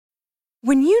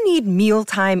When you need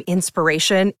mealtime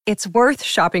inspiration, it's worth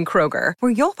shopping Kroger,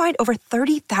 where you'll find over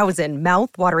 30,000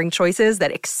 mouth-watering choices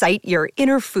that excite your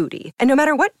inner foodie. And no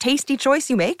matter what tasty choice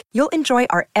you make, you'll enjoy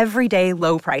our everyday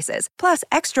low prices, plus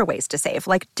extra ways to save,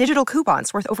 like digital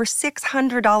coupons worth over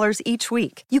 $600 each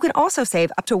week. You can also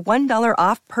save up to $1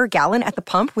 off per gallon at the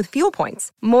pump with fuel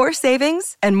points. More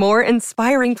savings and more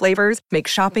inspiring flavors make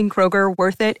shopping Kroger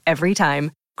worth it every time.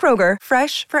 Kroger,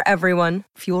 fresh for everyone.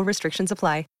 Fuel restrictions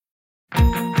apply.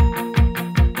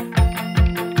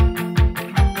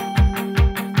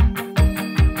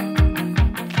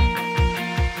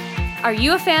 Are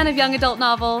you a fan of young adult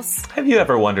novels? Have you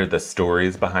ever wondered the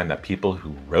stories behind the people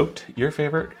who wrote your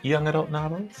favorite young adult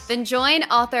novels? Then join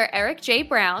author Eric J.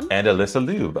 Brown and Alyssa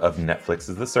Lube of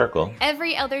Netflix's The Circle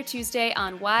every other Tuesday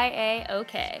on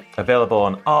YAOK. Available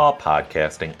on all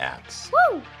podcasting apps.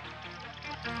 Woo!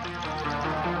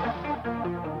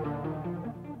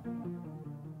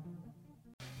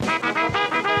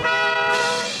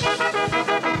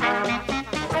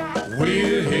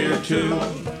 We're here to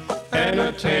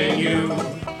entertain you.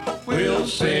 We'll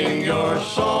sing your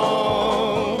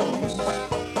songs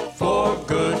for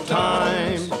good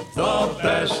times, the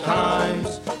best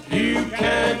times. You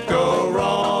can't go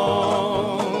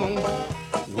wrong.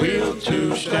 We'll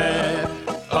two-step,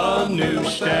 a new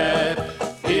step.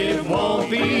 It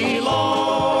won't be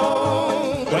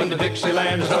long when the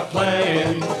Dixieland is up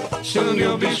playing. Soon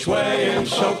you'll be swaying,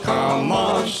 so come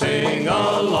on, sing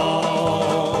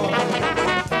along.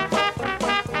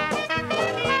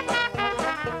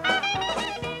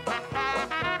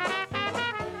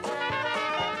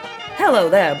 Hello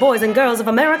there, boys and girls of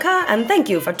America, and thank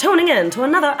you for tuning in to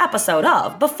another episode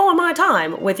of Before My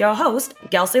Time with your host,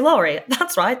 Kelsey Laurie.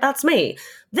 That's right, that's me.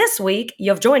 This week,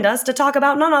 you've joined us to talk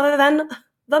about none other than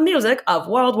the music of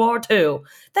World War II.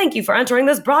 Thank you for entering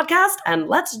this broadcast, and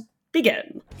let's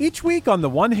begin. Each week on the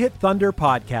One Hit Thunder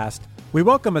podcast, we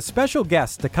welcome a special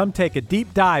guest to come take a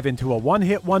deep dive into a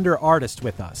one-hit wonder artist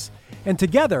with us. And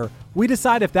together, we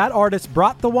decide if that artist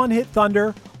brought the one-hit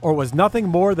thunder or was nothing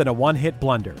more than a one-hit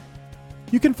blunder.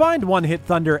 You can find One Hit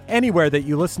Thunder anywhere that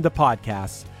you listen to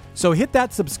podcasts, so hit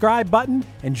that subscribe button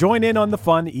and join in on the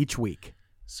fun each week.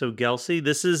 So, Kelsey,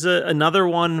 this is another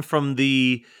one from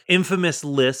the infamous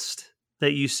list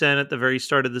that you sent at the very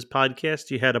start of this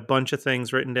podcast. You had a bunch of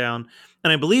things written down,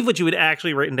 and I believe what you had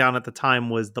actually written down at the time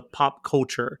was the pop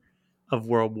culture of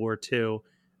World War II.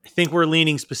 I think we're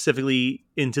leaning specifically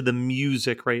into the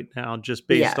music right now, just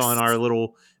based on our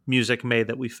little Music May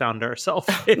that we found ourselves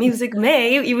in. Music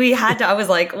May, we had to, I was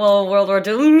like, well, World War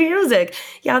II music.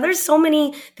 Yeah, there's so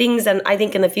many things, and I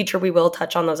think in the future we will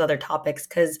touch on those other topics,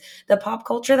 because the pop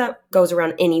culture that goes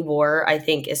around any war, I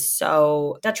think, is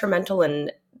so detrimental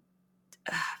in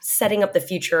setting up the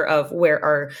future of where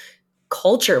our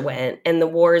culture went, and the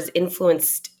wars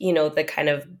influenced, the kind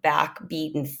of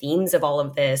backbeat and themes of all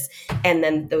of this. And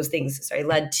then those things,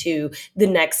 led to the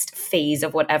next phase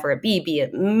of whatever it be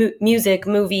it music,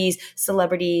 movies,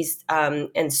 celebrities,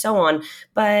 and so on.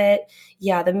 But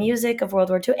yeah, the music of World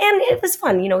War II, and it was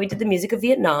fun. We did the music of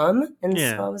Vietnam. And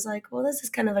so I was like, well, this is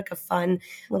kind of like a fun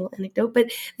little anecdote, but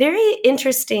very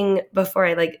interesting before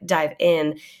I dive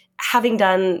in. Having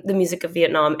done the music of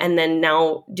Vietnam and then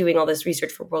now doing all this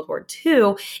research for World War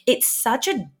II, it's such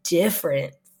a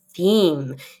different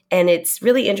theme. And it's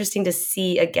really interesting to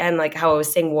see, again, how I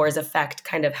was saying, wars affect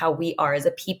kind of how we are as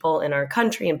a people in our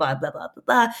country and blah, blah, blah, blah,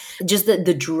 blah. Just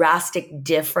the drastic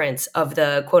difference of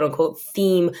the quote unquote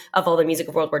theme of all the music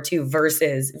of World War II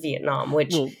versus Vietnam,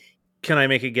 which... Well, can I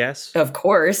make a guess? Of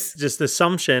course. Just the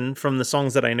assumption from the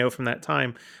songs that I know from that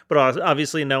time, but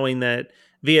obviously knowing that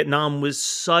Vietnam was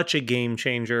such a game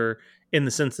changer in the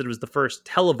sense that it was the first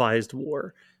televised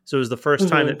war. So it was the first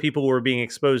time that people were being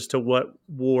exposed to what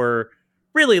war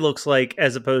really looks like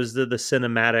as opposed to the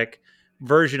cinematic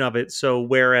version of it. So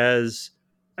whereas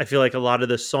I feel like a lot of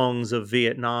the songs of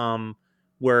Vietnam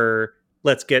were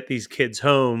let's get these kids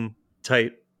home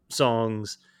type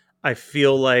songs, I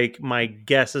feel like my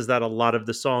guess is that a lot of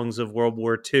the songs of World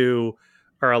War II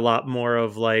are a lot more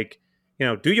of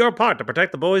do your part to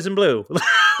protect the boys in blue.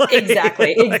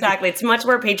 Exactly. It's much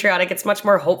more patriotic. It's much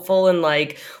more hopeful and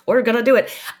we're going to do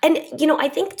it. And, I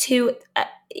think too,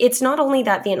 it's not only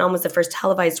that Vietnam was the first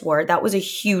televised war. That was a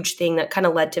huge thing that kind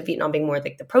of led to Vietnam being more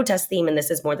the protest theme. And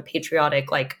this is more the patriotic,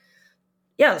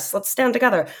 yes, let's stand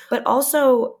together. But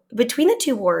also between the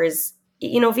two wars,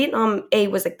 Vietnam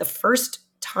was the first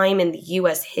time in the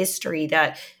U.S. history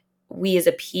that we as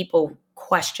a people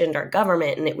questioned our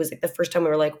government. And it was the first time we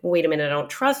were like, wait a minute, I don't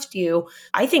trust you.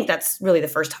 I think that's really the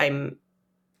first time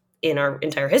in our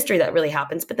entire history that really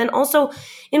happens. But then also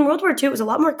in World War II, it was a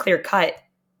lot more clear cut.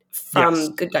 from Yes.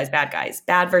 good guys,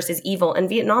 bad versus evil. And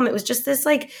Vietnam, it was just this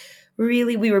like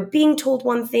really, we were being told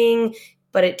one thing,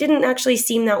 but it didn't actually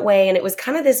seem that way. And it was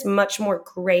kind of this much more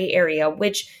gray area,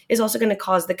 which is also going to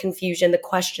cause the confusion, the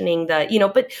questioning,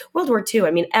 but World War II,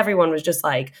 I mean, everyone was just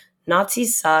like,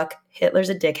 Nazis suck, Hitler's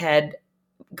a dickhead,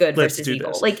 good Let's versus do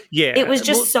evil. this. Like, Yeah. it was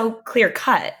just so clear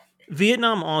cut.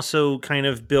 Vietnam also kind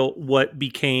of built what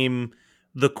became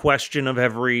the question of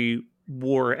every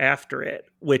war after it,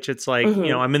 which it's like,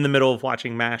 I'm in the middle of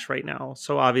watching MASH right now.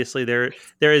 So obviously there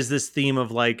is this theme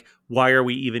of like, why are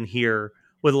we even here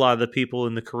with a lot of the people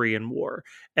in the Korean War?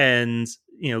 And,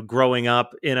 growing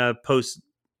up in a post,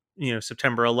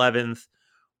 September 11th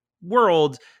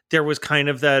world, there was kind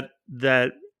of that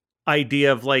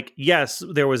idea of like, yes,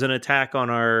 there was an attack on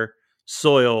our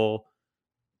soil,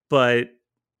 but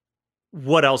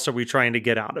what else are we trying to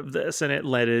get out of this? And it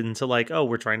led into like, oh,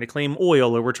 we're trying to claim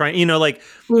oil, or we're trying,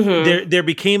 there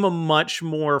became a much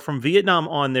more, from Vietnam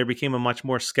on, there became a much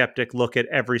more skeptic look at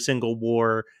every single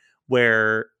war,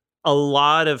 where a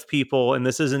lot of people, and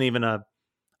this isn't even I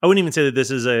wouldn't even say that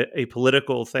this is a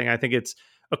political thing. I think it's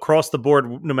across the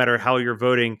board, no matter how you're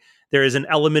voting, there is an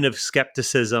element of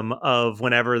skepticism of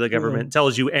whenever the government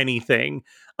tells you anything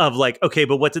of like, okay,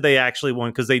 but what did they actually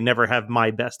want? Because they never have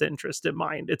my best interest in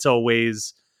mind. It's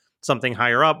always something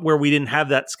higher up, where we didn't have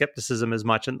that skepticism as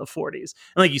much in the 40s.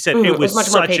 And like you said, it was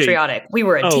much more patriotic. We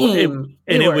were a team.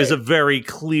 It was a very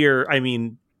clear,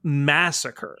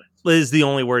 massacre is the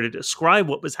only word to describe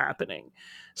what was happening.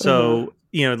 So,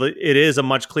 it is a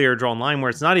much clearer drawn line where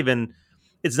it's not even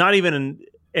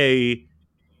a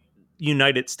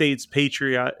United States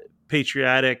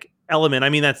patriotic element. I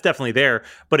mean, that's definitely there,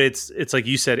 but it's like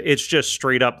you said, it's just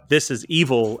straight up, this is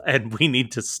evil and we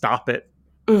need to stop it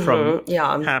from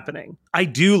happening. I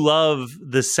do love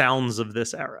the sounds of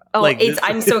this era. Oh,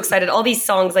 I'm so excited. All these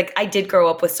songs, like I did grow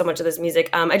up with so much of this music.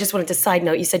 I just wanted to side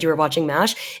note, you said you were watching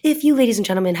MASH. If you ladies and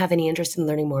gentlemen have any interest in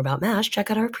learning more about MASH,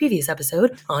 check out our previous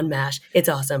episode on MASH. It's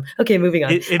awesome. Okay, moving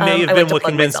on. It may have been what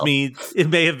convinced me. It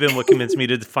may have been what convinced me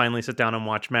to finally sit down and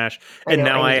watch MASH. And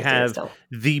now I have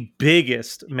the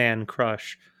biggest man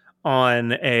crush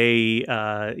on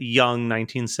a young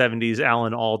 1970s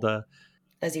Alan Alda.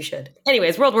 As you should.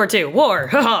 Anyways, World War II, war,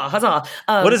 huzzah.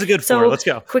 What is it good for? Let's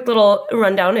go. Quick little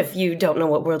rundown if you don't know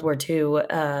what World War II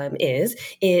is.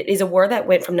 It is a war that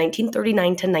went from 1939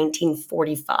 to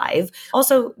 1945.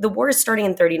 Also, the war is starting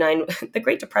in 39. The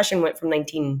Great Depression went from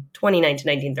 1929 to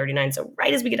 1939. So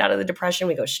right as we get out of the Depression,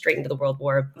 we go straight into the World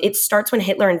War. It starts when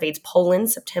Hitler invades Poland,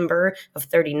 September of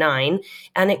 39.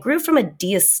 And it grew from a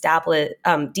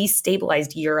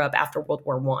destabilized Europe after World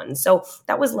War I. So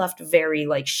that was left very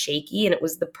shaky, and it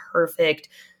was the perfect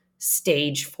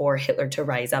stage for Hitler to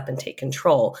rise up and take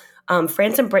control.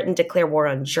 France and Britain declare war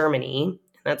on Germany.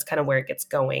 That's kind of where it gets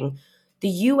going. The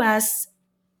U.S.,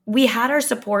 we had our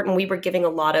support and we were giving a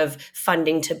lot of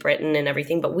funding to Britain and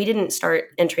everything, but we didn't start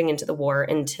entering into the war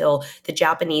until the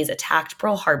Japanese attacked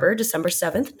Pearl Harbor, December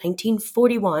 7th,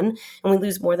 1941, and we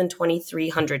lose more than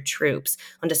 2,300 troops.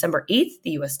 On December 8th,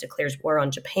 the U.S. declares war on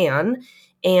Japan,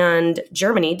 and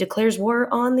Germany declares war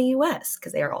on the U.S.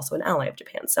 because they are also an ally of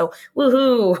Japan. So,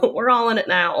 woohoo, we're all in it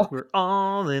now. We're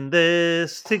all in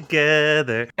this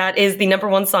together. That is the number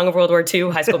one song of World War II,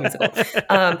 High School Musical.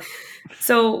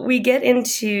 So we get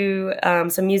into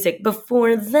some music.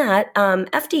 Before that,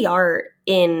 FDR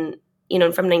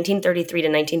from 1933 to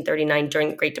 1939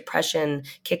 during the Great Depression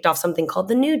kicked off something called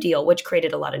the New Deal, which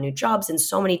created a lot of new jobs in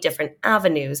so many different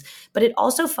avenues. But it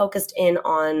also focused in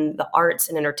on the arts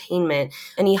and entertainment.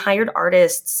 And he hired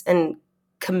artists and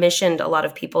commissioned a lot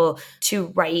of people to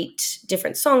write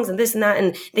different songs and this and that.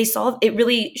 And it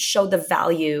really showed the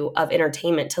value of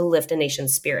entertainment to lift a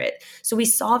nation's spirit. So we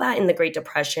saw that in the Great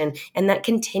Depression, and that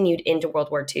continued into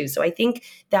World War II. So I think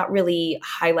that really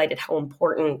highlighted how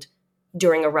important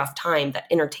during a rough time that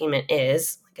entertainment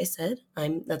is. Like I said,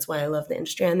 that's why I love the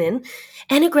industry I'm in.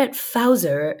 Annegret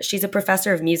Fauser, she's a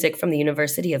professor of music from the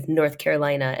University of North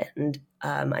Carolina, and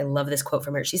I love this quote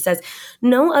from her. She says,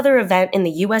 "No other event in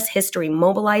the U.S. history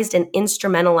mobilized and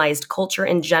instrumentalized culture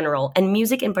in general, and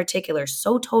music in particular,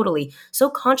 so totally, so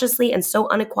consciously, and so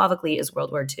unequivocally as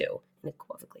World War II."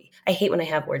 Unequivocally. I hate when I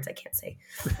have words I can't say.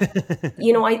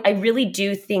 I really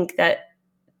do think that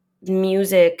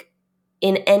music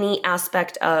in any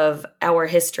aspect of our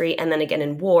history, and then again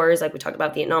in wars, like we talked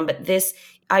about Vietnam, but this,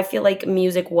 I feel like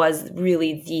music was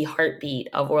really the heartbeat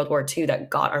of World War II that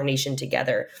got our nation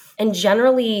together. And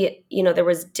generally, there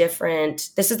was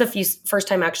this is the first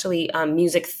time actually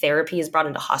music therapy is brought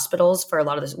into hospitals for a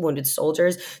lot of the wounded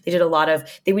soldiers.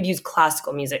 They would use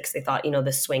classical music because they thought,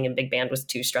 the swing and big band was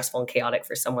too stressful and chaotic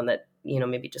for someone that,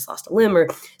 maybe just lost a limb.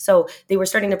 So they were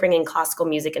starting to bring in classical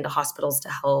music into hospitals to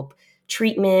help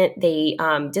treatment. They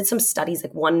did some studies,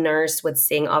 like one nurse would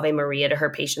sing Ave Maria to her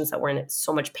patients that were in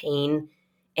so much pain,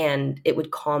 and it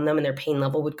would calm them and their pain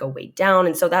level would go way down.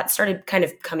 And so that started kind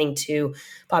of coming to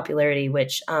popularity,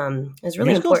 which is really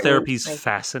Musical important. therapy is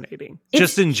fascinating.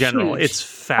 Just in general, huge. it's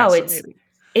fascinating.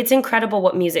 It's incredible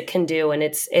what music can do, and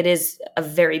it is a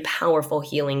very powerful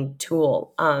healing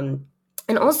tool. And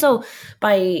also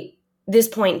by this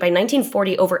point, by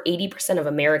 1940, over 80% of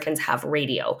Americans have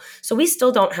radio. So we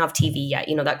still don't have TV yet.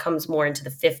 That comes more into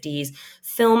the 50s.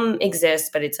 Film exists,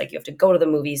 but it's like you have to go to the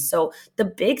movies. So the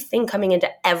big thing coming into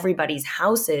everybody's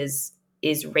houses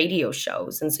is radio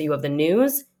shows. And so you have the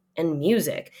news and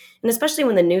music. And especially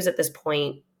when the news at this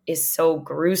point is so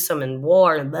gruesome and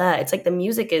war and blah, it's like the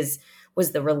music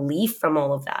was the relief from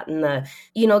all of that. And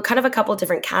kind of a couple of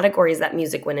different categories that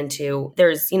music went into.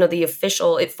 There's,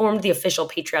 it formed the official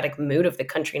patriotic mood of the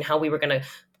country and how we were going to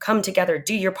come together,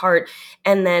 do your part.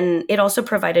 And then it also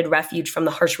provided refuge from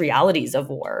the harsh realities of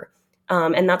war.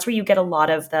 And that's where you get a lot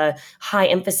of the high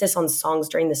emphasis on songs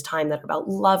during this time that are about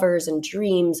lovers and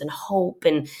dreams and hope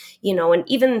and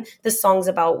even the songs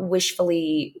about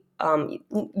wishfully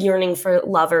yearning for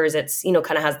lovers. It's,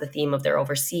 kind of has the theme of they're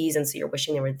overseas. And so you're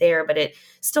wishing they were there, but it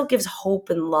still gives hope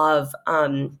and love.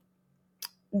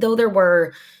 Though there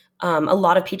were a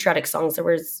lot of patriotic songs, there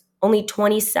was only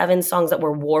 27 songs that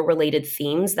were war-related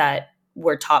themes that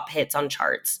were top hits on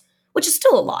charts, which is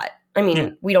still a lot. I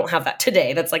mean, we don't have that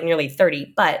today. That's like nearly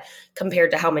 30. But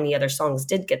compared to how many other songs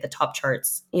did get the top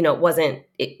charts, it wasn't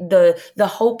the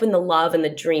hope and the love and the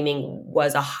dreaming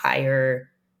was a higher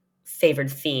favored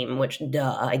theme, which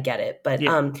I get it. But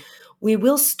we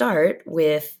will start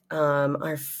with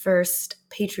our first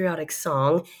patriotic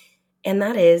song, and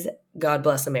that is God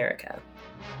Bless America.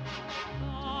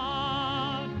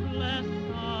 God bless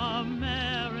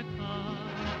America,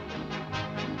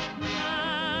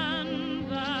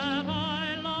 land that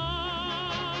I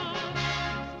love.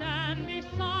 Stand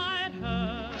beside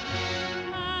her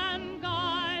and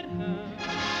guide her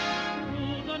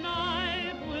through the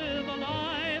night with a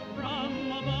light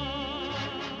from above.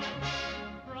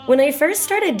 When I first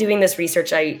started doing this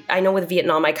research, I know with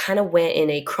Vietnam, I kind of went in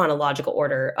a chronological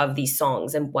order of these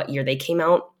songs and what year they came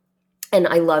out. And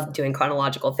I love doing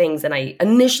chronological things. And I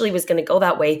initially was going to go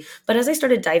that way. But as I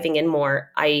started diving in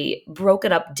more, I broke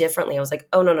it up differently. I was like,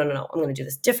 oh, no. I'm going to do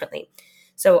this differently.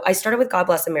 So I started with God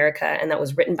Bless America, and that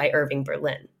was written by Irving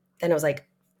Berlin. Then I was like,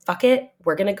 fuck it.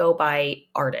 We're going to go by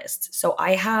artists. So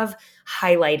I have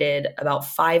highlighted about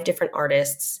 5 different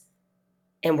artists,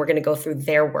 and we're going to go through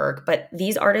their work. But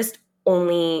these artists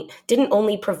didn't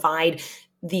only provide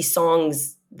the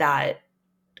songs that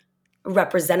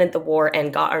represented the war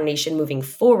and got our nation moving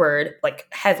forward like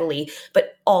heavily,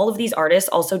 but all of these artists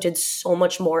also did so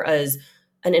much more as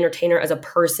an entertainer, as a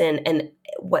person, and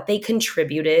what they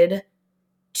contributed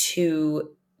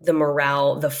to the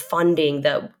morale, the funding.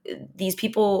 These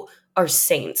people are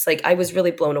saints. Like, I was really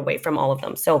blown away from all of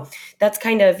them. So that's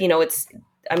kind of,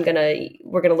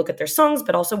 we're gonna look at their songs,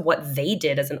 but also what they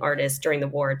did as an artist during the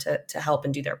war to help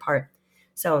and do their part.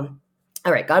 So,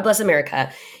 all right, God Bless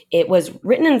America. It was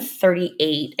written in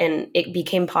 1938, and it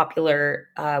became popular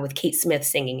with Kate Smith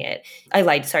singing it. I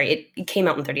lied. Sorry, it came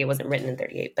out in 1938. It wasn't written in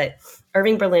 1938. But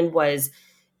Irving Berlin was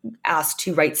asked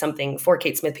to write something for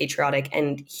Kate Smith patriotic,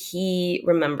 and he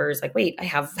remembers, like, wait, I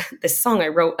have this song I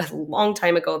wrote a long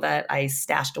time ago that I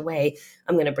stashed away.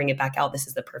 I'm going to bring it back out. This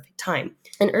is the perfect time.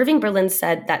 And Irving Berlin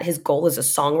said that his goal as a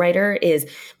songwriter is,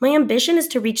 my ambition is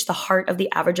to reach the heart of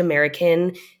the average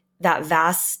American, that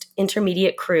vast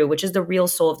intermediate crew, which is the real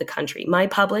soul of the country. My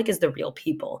public is the real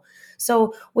people.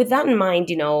 So with that in mind,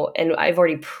 and I've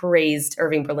already praised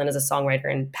Irving Berlin as a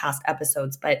songwriter in past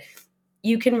episodes, but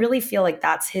you can really feel like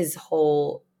that's his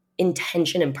whole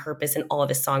intention and purpose in all of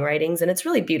his songwritings. And it's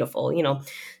really beautiful,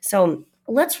 So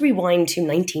let's rewind to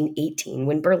 1918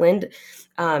 when Berlin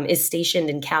is stationed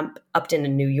in Camp Upton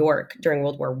in New York during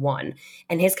World War I.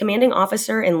 And his commanding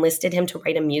officer enlisted him to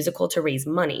write a musical to raise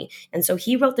money. And so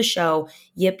he wrote the show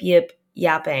Yip Yip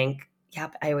Yapang.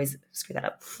 Yap, I always screw that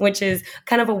up, which is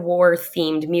kind of a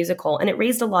war-themed musical. And it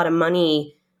raised a lot of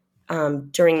money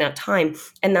during that time.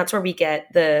 And that's where we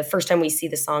get the first time we see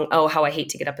the song, Oh, How I Hate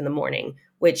to Get Up in the Morning,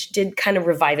 which did kind of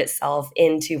revive itself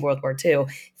into World War II.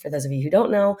 For those of you who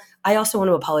don't know, I also want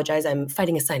to apologize. I'm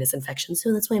fighting a sinus infection,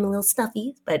 so that's why I'm a little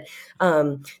stuffy. But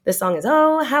the song is,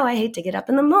 Oh, How I Hate to Get Up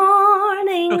in the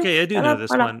Morning. Okay, I do know this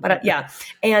one. Yeah.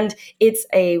 And it's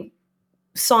a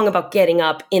song about getting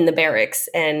up in the barracks,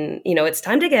 and it's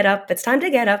time to get up, it's time to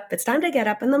get up, it's time to get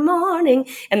up in the morning,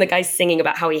 and the guy's singing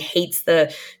about how he hates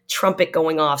the trumpet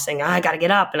going off, saying, I gotta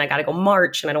get up and I gotta go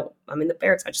march, and I'm in the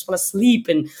barracks, I just want to sleep.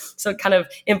 And so it kind of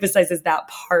emphasizes that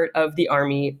part of the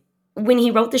Army. When he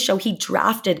wrote the show, he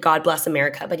drafted God Bless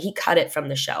America, but he cut it from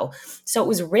the show. So it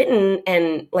was written,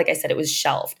 and like I said, it was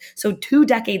shelved. So 2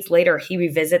 decades later, he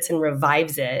revisits and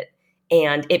revives it,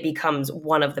 and it becomes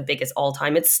one of the biggest all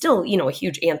time. It's still, a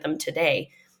huge anthem today.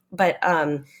 But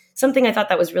something I thought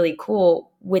that was really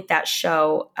cool with that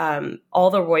show, all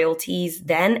the royalties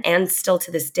then and still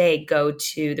to this day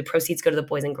the proceeds go to the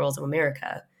Boys and Girls of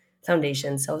America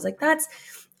Foundation. So I was like, that's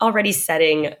already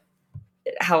setting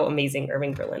how amazing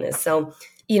Irving Berlin is. So,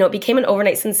 it became an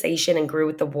overnight sensation and grew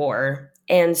with the war.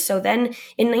 And so then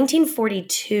in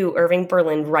 1942, Irving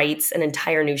Berlin writes an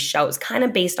entire new show. It's kind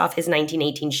of based off his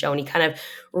 1918 show, and he kind of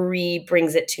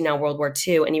brings it to now World War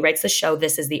II. And he writes the show,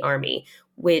 This Is the Army,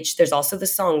 which there's also the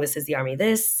song, This Is the Army.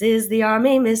 This is the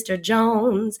Army, Mr.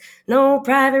 Jones. No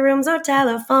private rooms or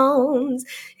telephones.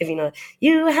 If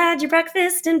you had your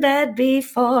breakfast in bed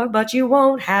before, but you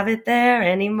won't have it there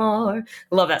anymore.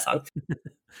 Love that song.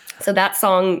 So that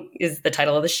song is the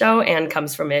title of the show and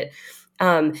comes from it.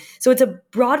 So it's a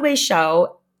Broadway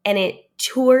show, and it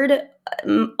toured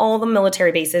all the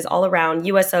military bases all around,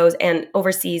 USOs and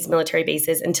overseas military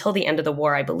bases until the end of the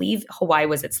war. I believe Hawaii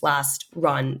was its last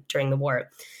run during the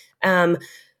war.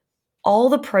 All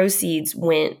the proceeds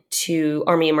went to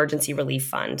Army Emergency Relief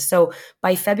Fund. So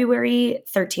by February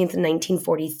 13th,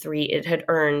 1943, it had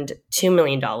earned $2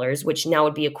 million, which now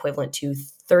would be equivalent to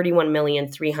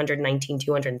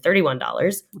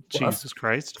 $31,319,231. Jesus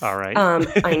Christ. All right.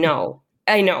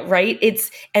 I know, right?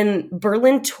 And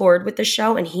Berlin toured with the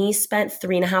show, and he spent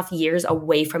 3.5 years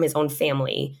away from his own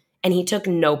family, and he took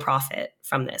no profit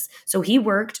from this. So he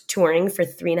worked touring for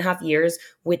 3.5 years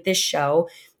with this show,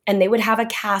 and they would have a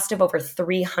cast of over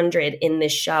 300 in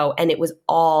this show, and it was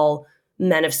all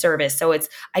men of service. So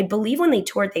I believe when they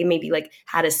toured, they maybe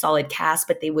had a solid cast,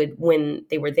 but they would, when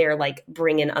they were there,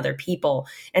 bring in other people.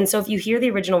 And so if you hear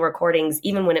the original recordings,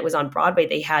 even when it was on Broadway,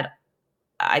 they had,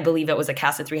 I believe it was a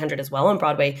cast of 300 as well on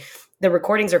Broadway. The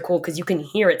recordings are cool because you can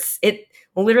hear it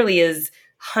literally is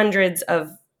hundreds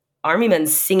of Army men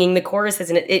singing the choruses,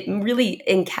 and it really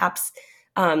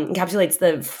encapsulates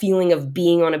the feeling of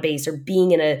being on a base or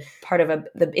being in a part of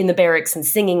in the barracks and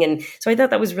singing. And so I thought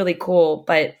that was really cool,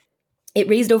 but it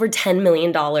raised over $10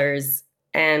 million.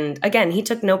 And again, he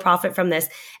took no profit from this.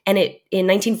 And in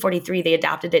 1943, they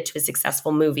adapted it to a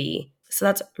successful movie. So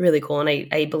that's really cool. And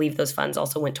I believe those funds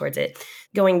also went towards it.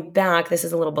 Going back, this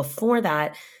is a little before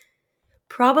that.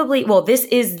 This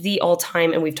is the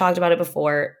all-time, and we've talked about it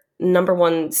before,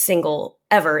 #1 single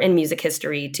ever in music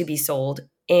history to be sold.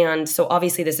 And so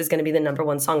obviously this is going to be the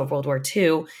 #1 song of World War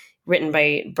II, written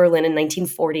by Berlin in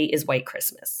 1940, is White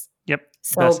Christmas. Yep.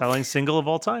 So, best-selling single of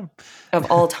all time. Of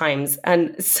all times.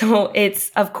 And so it's,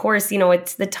 of course,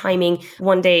 it's the timing.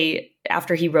 One day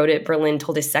after he wrote it, Berlin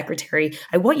told his secretary,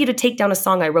 I want you to take down a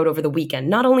song I wrote over the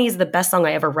weekend. Not only is it the best song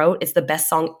I ever wrote, it's the best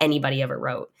song anybody ever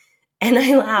wrote. And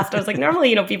I laughed. I was like,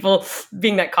 normally, people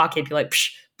being that cocky, I'd be like, psh.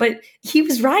 But he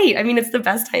was right. I mean, it's the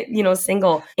best,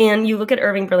 single. And you look at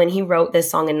Irving Berlin, he wrote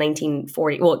this song in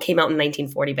 1940. Well, it came out in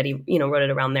 1940, but he, wrote it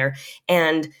around there.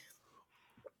 And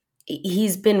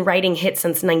he's been writing hits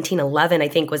since 1911, I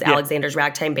think, was Alexander's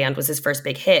Ragtime Band was his first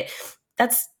big hit.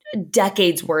 That's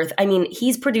decades worth. I mean,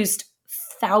 he's produced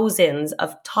thousands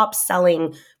of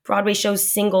top-selling Broadway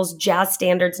shows, singles, jazz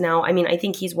standards now. I mean, I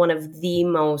think he's one of the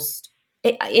most,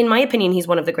 in my opinion, he's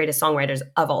one of the greatest songwriters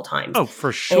of all time. Oh,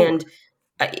 for sure. And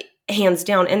hands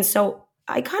down. And so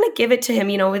I kind of give it to him.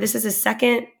 This is his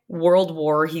second World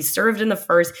War. He served in the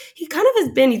first. He's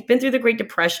been through the Great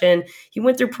Depression. He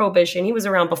went through Prohibition. He was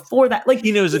around before that.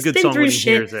 He knows a good song when he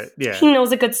hears it. Yeah. He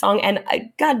knows a good song. And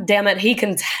God damn it, he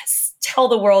can tell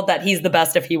the world that he's the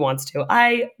best if he wants to.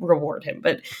 I reward him.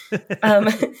 But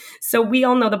so we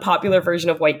all know the popular version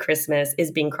of White Christmas is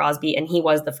Bing Crosby, and he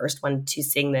was the first one to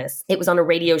sing this. It was on a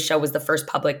radio show, was the first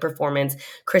public performance,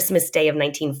 Christmas Day of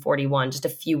 1941, just a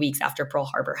few weeks after Pearl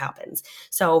Harbor happens.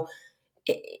 So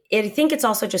I think it's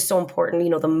also just so important,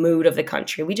 the mood of the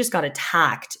country. We just got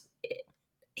attacked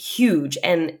huge.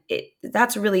 And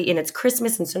that's really, and it's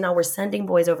Christmas. And so now we're sending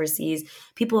boys overseas.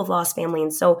 People have lost family.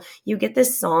 And so you get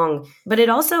this song, but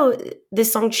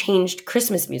this song changed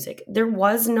Christmas music. There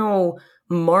was no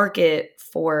market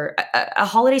for a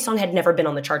holiday song had never been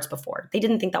on the charts before. They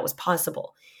didn't think that was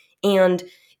possible. And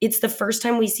it's the first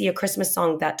time we see a Christmas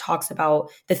song that talks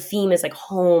about the theme is like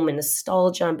home and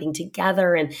nostalgia and being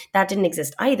together. And that didn't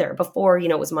exist either. Before,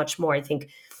 it was much more, I think,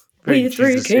 we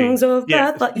three kings of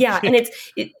Bethlehem. Yeah. And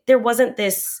there wasn't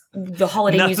the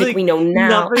holiday music we know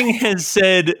now. Nothing has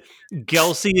said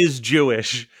Gelsey is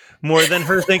Jewish more than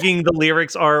her thinking the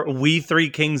lyrics are "We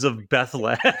three kings of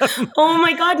Bethlehem." Oh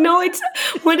my God, no!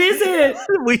 What is it?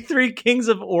 "We three kings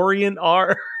of Orient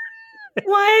are."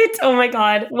 What? Oh my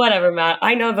God! Whatever, Matt.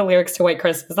 I know the lyrics to White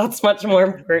Christmas. That's much more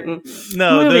important.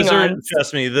 No, those are.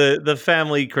 Trust me, the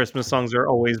family Christmas songs are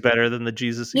always better than the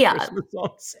Jesus Christmas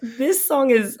songs. This song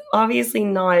is obviously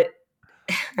not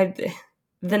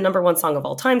the number one song of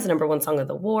all times, the number one song of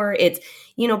the war. It's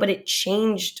but it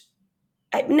changed.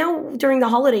 Now during the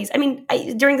holidays,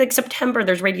 during like September,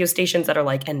 there's radio stations that are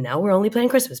like, and now we're only playing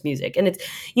Christmas music, and it's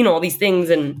all these things,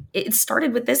 and it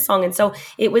started with this song, and so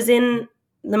it was in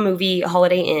the movie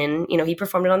Holiday Inn. He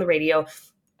performed it on the radio,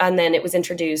 and then it was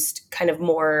introduced kind of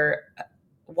more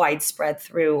widespread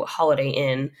through Holiday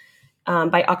Inn.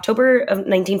 By October of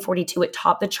 1942, it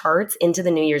topped the charts into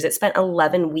the New Year's. It spent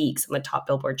 11 weeks on the top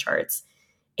Billboard charts,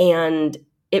 and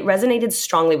it resonated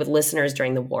strongly with listeners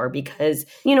during the war because,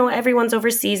 everyone's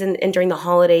overseas and during the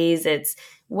holidays, it's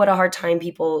what a hard time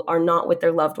people are not with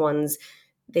their loved ones.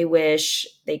 They wish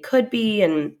they could be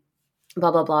and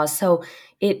blah, blah, blah. So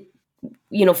it,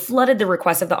 flooded the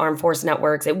requests of the armed force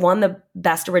networks. It won the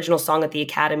best original song at the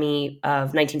Academy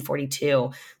of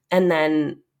 1942. And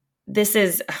then this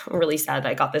is really sad.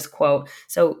 I got this quote.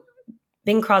 So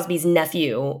Bing Crosby's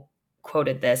nephew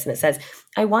quoted this, and it says,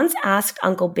 "I once asked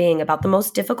Uncle Bing about the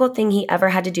most difficult thing he ever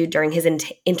had to do during his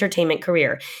entertainment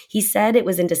career. He said it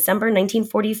was in December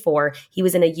 1944. He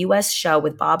was in a U.S. show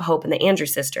with Bob Hope and the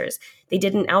Andrews Sisters. They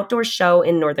did an outdoor show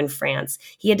in northern France.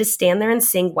 He had to stand there and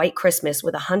sing White Christmas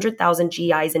with 100,000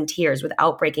 GIs in tears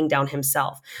without breaking down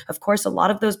himself. Of course, a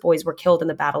lot of those boys were killed in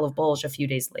the Battle of Bulge a few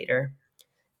days later."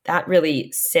 That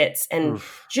really sits and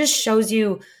just shows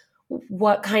you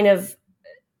what kind of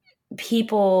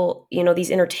people, these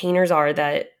entertainers are,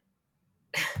 that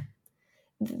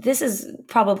this is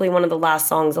probably one of the last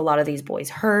songs a lot of these boys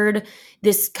heard.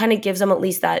 This kind of gives them at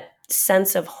least that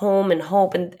sense of home and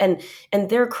hope, and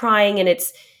they're crying, and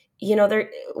it's, they're,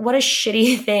 what a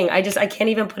shitty thing. I can't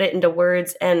even put it into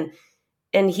words.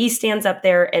 And he stands up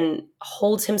there and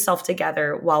holds himself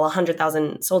together while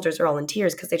 100,000 soldiers are all in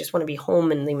tears because they just want to be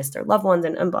home and they miss their loved ones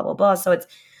and blah, blah, blah. So it's,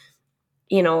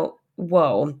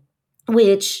 whoa,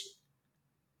 which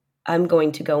I'm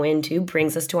going to go into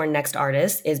brings us to our next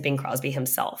artist is Bing Crosby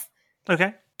himself.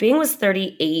 Okay. Bing was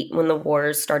 38 when the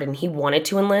war started and he wanted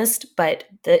to enlist, but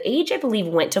the age, I believe,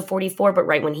 went to 44, but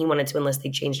right when he wanted to enlist,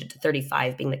 they changed it to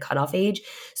 35 being the cutoff age.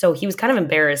 So he was kind of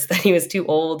embarrassed that he was too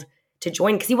old to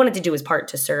join because he wanted to do his part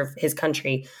to serve his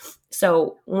country.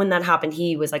 So when that happened,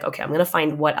 he was like, okay, I'm going to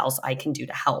find what else I can do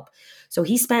to help. So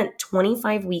he spent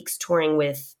 25 weeks touring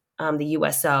with the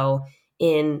USO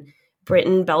in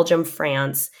Britain, Belgium,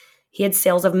 France. He had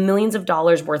sales of millions of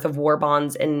dollars worth of war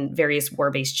bonds and various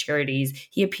war-based charities.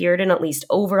 He appeared in at least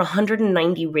over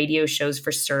 190 radio shows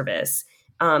for service.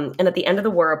 And at the end of the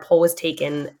war, a poll was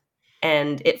taken,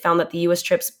 and it found that the U.S.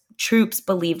 troops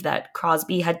believed that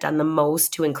Crosby had done the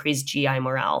most to increase GI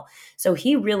morale. So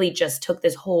he really just took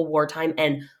this whole wartime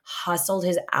and hustled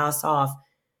his ass off,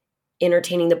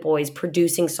 entertaining the boys,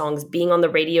 producing songs, being on the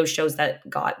radio shows that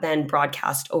got then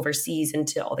broadcast overseas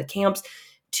into all the camps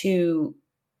to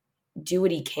do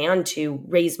what he can to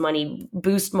raise money,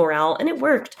 boost morale, and it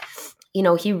worked.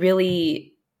 He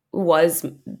really was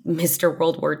Mr.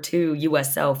 World War II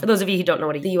USO. For those of you who don't know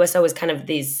what the USO is, kind of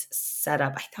these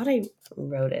setup. I thought I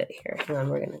wrote it here. Hang on,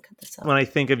 we're going to cut this up. When I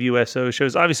think of USO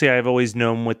shows, obviously I've always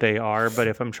known what they are, but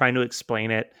if I'm trying to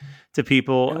explain it to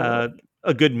people,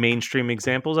 a good mainstream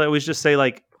examples, I always just say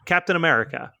like Captain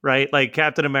America, right? Like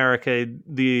Captain America,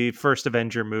 the first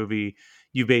Avenger movie,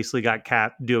 you basically got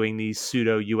Cap doing these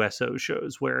pseudo USO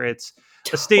shows where it's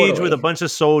a stage with a bunch of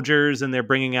soldiers and they're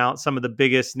bringing out some of the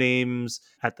biggest names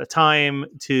at the time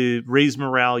to raise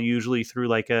morale, usually through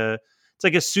it's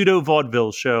like a pseudo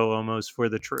vaudeville show almost for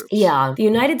the troops. Yeah. The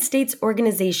United States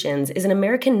Organizations is an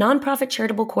American nonprofit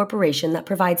charitable corporation that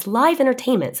provides live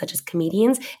entertainment such as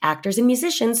comedians, actors, and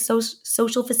musicians,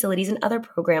 social facilities, and other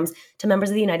programs to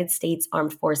members of the United States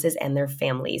Armed Forces and their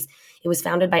families. It was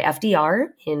founded by FDR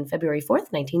in February 4th,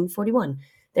 1941.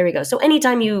 there we go. So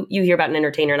anytime you hear about an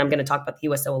entertainer, and I'm going to talk about the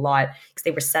USO a lot because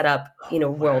they were set up,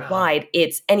 worldwide,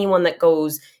 it's anyone that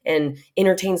goes and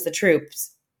entertains the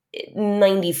troops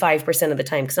 95% of the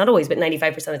time, because not always, but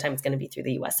 95% of the time it's going to be through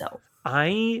the USO.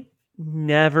 I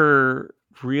never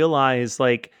realized,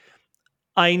 like,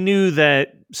 I knew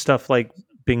that stuff like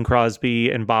Bing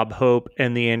Crosby and Bob Hope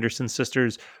and the Anderson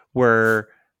sisters were,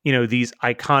 these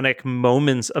iconic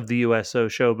moments of the USO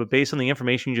show, but based on the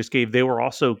information you just gave, they were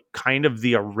also kind of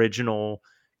the original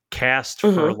cast,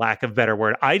 for lack of a better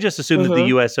word. I just assumed that the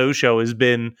USO show has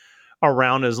been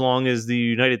around as long as the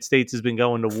United States has been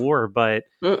going to war, but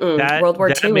World War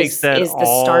II makes that is the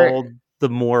all start. The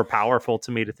more powerful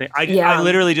to me to think. I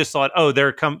literally just thought,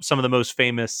 there come some of the most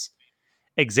famous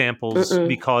examples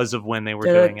because of when they were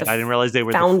doing it. I didn't realize they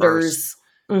were founders. The first.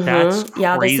 That's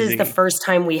crazy. This is the first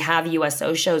time we have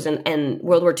USO shows, and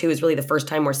World War II is really the first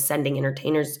time we're sending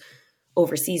entertainers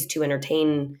overseas to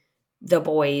entertain the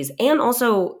boys. And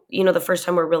also, the first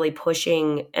time we're really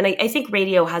pushing, and I think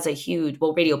radio plays a huge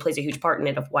part in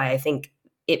it, of why I think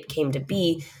it came to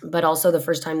be, but also the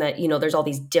first time that, there's all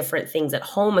these different things at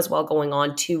home as well going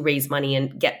on to raise money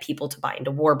and get people to buy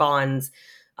into war bonds,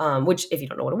 which, if you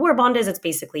don't know what a war bond is, it's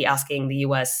basically asking the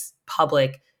U.S.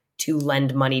 public to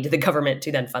lend money to the government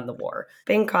to then fund the war.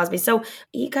 Bing Crosby. So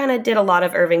he kind of did a lot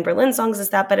of Irving Berlin songs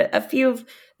but a few of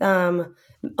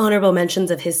honorable mentions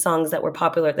of his songs that were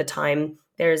popular at the time.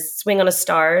 There's Swing on a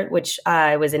Star, which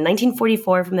was in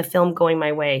 1944 from the film Going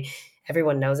My Way.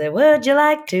 Everyone knows it. Would you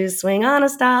like to swing on a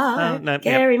star?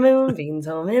 Carry moonbeams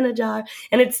home in a jar.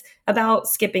 And it's about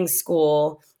skipping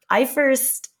school. I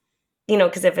first,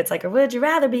 because if it's like, or would you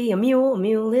rather be a mule? A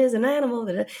mule is an animal.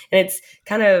 And it's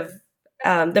kind of,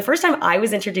 the first time I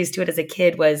was introduced to it as a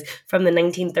kid was from the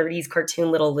 1930s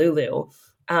cartoon Little Lulu.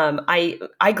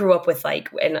 I grew up with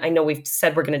and I know we've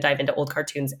said we're going to dive into old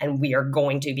cartoons, and we are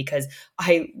going to, because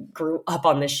I grew up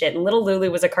on this shit. And Little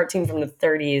Lulu was a cartoon from the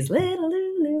 30s. Little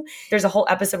Lulu. There's a whole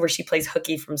episode where she plays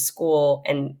hooky from school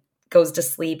and goes to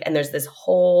sleep, and there's this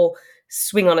whole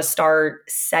Swing on a Star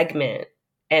segment.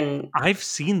 And I've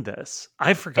seen this.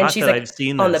 I forgot that I've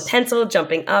seen this. On the pencil,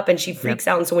 jumping up, and she freaks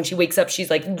out. And so when she wakes up, she's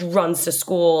runs to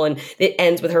school, and it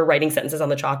ends with her writing sentences on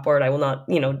the chalkboard. I will not,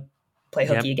 play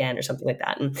hooky again, or something like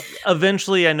that. And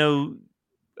eventually, I know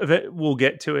we'll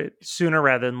get to it sooner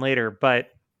rather than later, but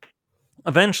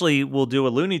eventually we'll do a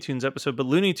Looney Tunes episode. But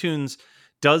Looney Tunes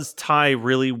does tie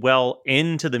really well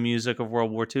into the music of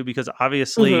World War II, because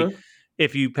obviously,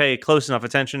 if you pay close enough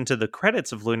attention to the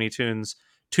credits of Looney Tunes,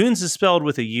 Tunes is spelled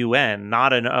with a UN,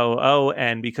 not an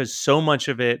OON, because so much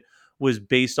of it was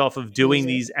based off of doing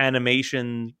these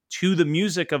animation to the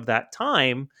music of that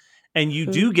time. And you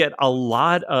do get a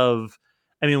lot of,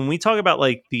 when we talk about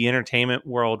the entertainment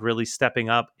world really stepping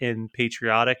up in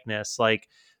patrioticness,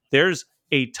 there's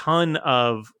a ton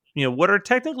of, what are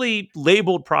technically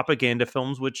labeled propaganda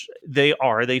films, which they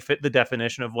fit the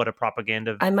definition of what a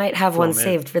propaganda I might have one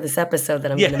saved for this episode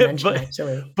that I'm going to mention,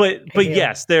 actually. But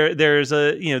yes, there's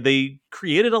they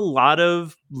created a lot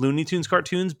of Looney Tunes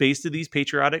cartoons based on these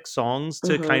patriotic songs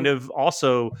to kind of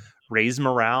also raise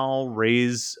morale,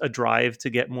 raise a drive to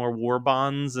get more war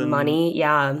bonds and money.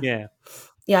 Yeah.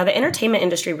 The entertainment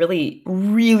industry really,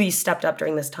 really stepped up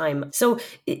during this time. So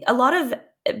a lot of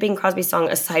Bing Crosby's song,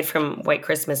 aside from White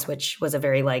Christmas, which was a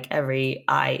very every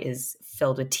eye is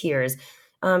filled with tears.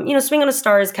 Swing on a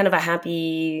Star is kind of a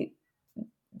happy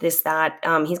this, that.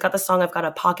 He's got the song I've Got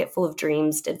a Pocket Full of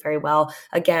Dreams, did very well.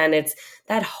 Again, it's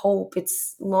that hope,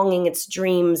 it's longing, it's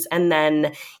dreams. And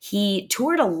then he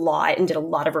toured a lot and did a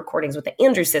lot of recordings with the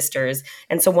Andrews Sisters.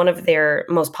 And so one of their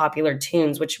most popular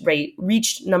tunes, which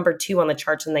reached number 2 on the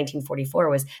charts in 1944,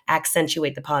 was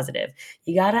Accentuate the Positive.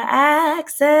 You gotta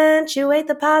accentuate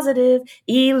the positive,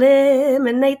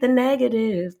 eliminate the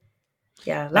negative.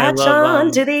 Yeah, latch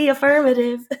on to the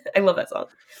affirmative. I love that song.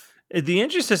 The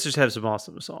Andrews Sisters have some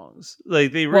awesome songs.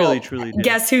 They really, truly do.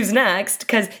 Guess who's next?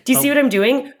 Because do you see what I'm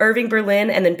doing? Irving Berlin,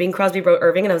 and then Bing Crosby wrote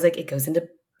Irving, and I was like, it goes into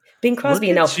Bing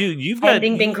Crosby. And now,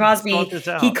 Bing Crosby,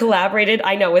 he collaborated,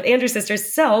 I know, with Andrews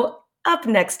Sisters. So up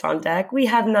next on deck, we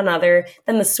have none other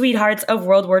than the sweethearts of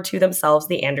World War II themselves,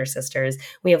 the Andrews Sisters.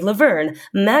 We have Laverne,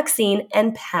 Maxine,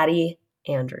 and Patty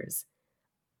Andrews.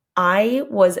 I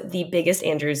was the biggest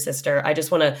Andrews sister. I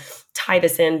just want to tie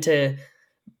this into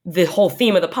the whole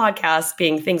theme of the podcast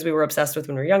being things we were obsessed with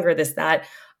when we were younger, this, that.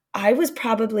 I was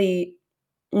probably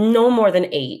no more than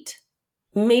 8,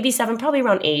 maybe 7, probably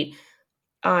around 8.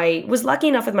 I was lucky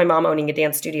enough with my mom owning a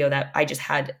dance studio that I just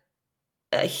had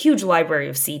a huge library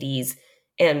of CDs.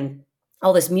 And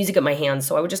all this music at my hands.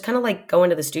 So I would just kind of like go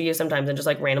into the studio sometimes and just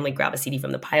like randomly grab a CD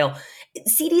from the pile.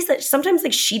 CDs that sometimes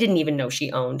like she didn't even know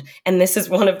she owned. And this is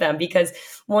one of them, because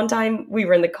one time we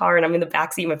were in the car and I'm in the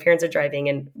backseat, my parents are driving,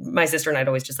 and my sister and I'd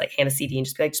always just like hand a CD and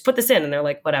just be like, just put this in. And they're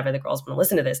like, whatever, the girls want to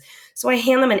listen to this. So I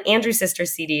hand them an Andrew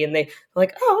Sisters CD and they're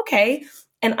like, oh, okay.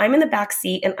 And I'm in the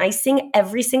backseat and I sing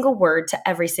every single word to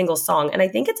every single song. And I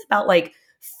think it's about like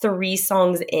 3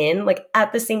 songs in, like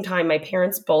at the same time, my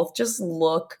parents both just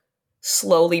look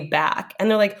slowly back and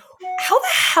they're like, how the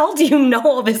hell do you know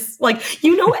all this? Like,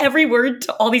 you know every word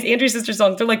to all these Andrew Sisters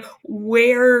songs. They're like,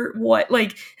 where, what?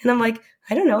 Like, and I'm like,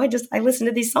 I don't know. I listen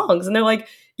to these songs. And they're like,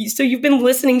 so you've been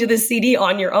listening to this CD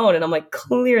on your own? And I'm like,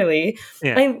 clearly.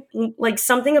 Yeah. Like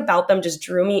something about them just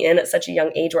drew me in at such a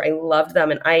young age where I loved them.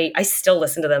 And I still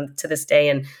listen to them to this day.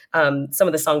 And some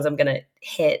of the songs I'm going to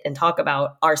hit and talk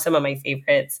about are some of my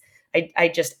favorites.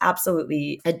 I just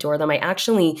absolutely adore them.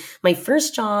 My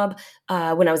first job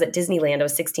when I was at Disneyland, I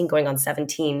was 16 going on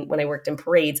 17 when I worked in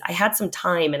parades. I had some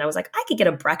time and I was like, I could get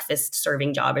a breakfast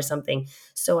serving job or something.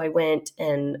 So I went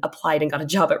and applied and got a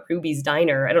job at Ruby's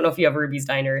Diner. I don't know if you have Ruby's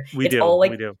Diner. It's all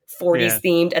like 40s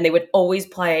themed, and they would always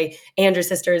play Andrew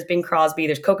Sisters, Bing Crosby.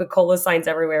 There's Coca-Cola signs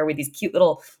everywhere with these cute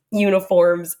little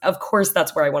uniforms. Of course,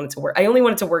 that's where I wanted to work. I only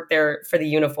wanted to work there for the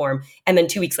uniform. And then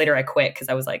 2 weeks later, I quit because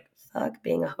I was like, fuck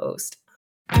being a host.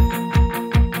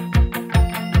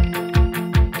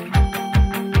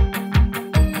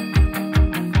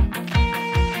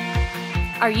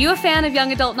 Are you a fan of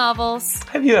young adult novels?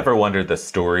 Have you ever wondered the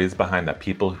stories behind the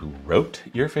people who wrote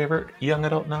your favorite young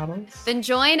adult novels? Then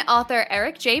join author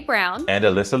Eric J. Brown and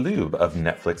Alyssa Lube of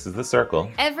Netflix's The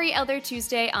Circle every other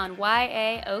Tuesday on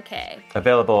YAOK.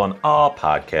 Available on all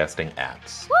podcasting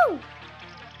apps. Woo!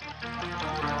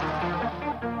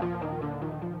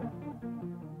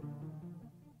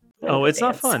 Oh, it's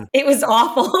not fun. It was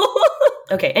awful.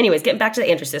 Okay, anyways, getting back to the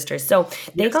Andrew Sisters. So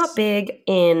they got big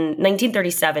in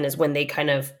 1937 is when they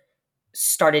kind of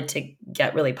started to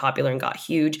get really popular and got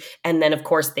huge. And then, of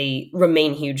course, they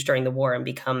remain huge during the war and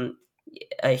become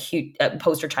a huge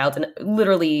poster child. And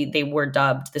literally, they were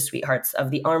dubbed the sweethearts of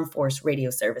the Armed Force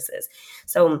Radio Services.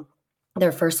 So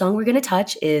their first song we're going to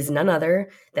touch is none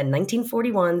other than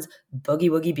 1941's Boogie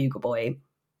Woogie Bugle Boy.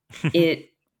 It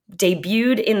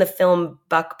debuted in the film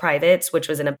Buck Privates, which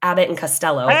was in Abbott and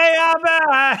Costello. Hey, Abbott!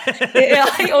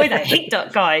 I hate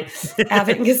that guy.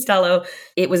 Abbott and Costello.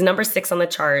 It was number 6 on the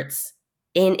charts.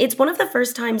 And it's one of the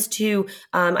first times, too,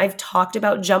 I've talked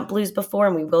about jump blues before,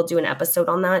 and we will do an episode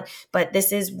on that. But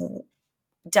this is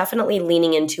definitely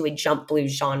leaning into a jump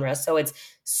blues genre. So it's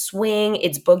swing,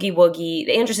 it's boogie woogie.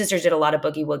 The Andrew Sisters did a lot of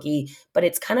boogie woogie, but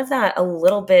it's kind of that a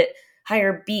little bit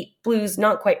higher beat blues,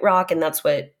 not quite rock, and that's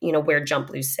what, where jump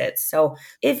blues sits. So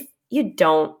if you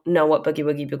don't know what Boogie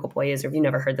Woogie Bugle Boy is, or if you've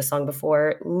never heard the song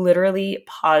before, literally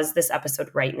pause this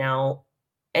episode right now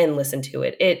and listen to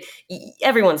it.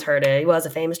 Everyone's heard it. He was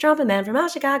a famous trumpet man from out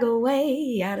Chicago way.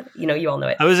 You all know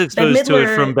it. I was exposed to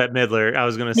it from Bette Midler. I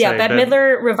was going to say. Yeah, Bette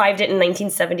Midler revived it in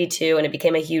 1972, and it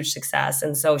became a huge success.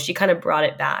 And so she kind of brought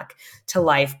it back to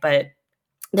life, but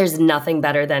there's nothing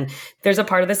better than, there's a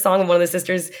part of the song, and one of the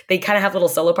sisters, they kind of have little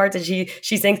solo parts, and she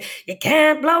sings, you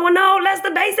can't blow a note unless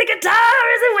the basic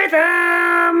guitar isn't with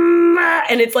them.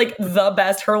 And it's like the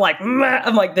best, her like,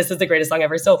 I'm like, this is the greatest song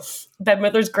ever. So Bette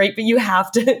Midler's great, but you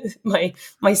have to, my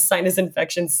sinus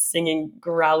infection singing,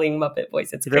 growling Muppet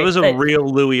voice. It's great. There was a real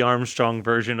Louis Armstrong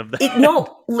version of that.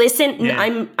 No, listen,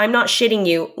 Yeah. I'm not shitting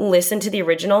you. Listen to the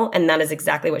original, and that is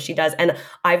exactly what she does. And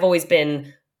I've always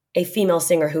been a female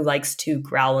singer who likes to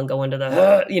growl and go into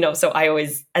the, so I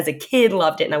always, as a kid,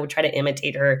 loved it, and I would try to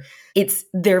imitate her. It's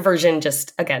their version,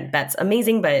 just, again, Bette's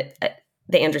amazing, but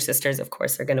the Andrew Sisters, of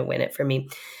course, are going to win it for me.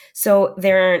 So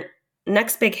their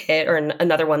next big hit, or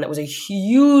another one that was a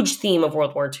huge theme of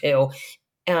World War II,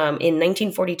 in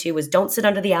 1942 was Don't Sit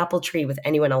Under the Apple Tree with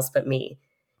Anyone Else But Me.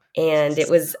 And it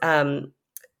was,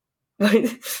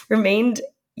 remained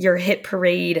your hit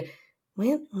parade,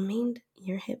 remained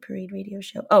your hit parade radio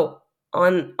show. Oh,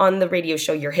 on the radio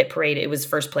show, Your Hit Parade, it was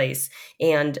first place.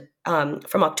 And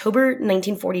from October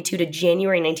 1942 to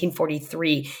January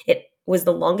 1943, it was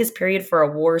the longest period for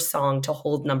a war song to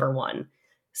hold number 1.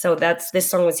 So this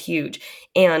song was huge.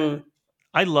 And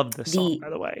I love this song,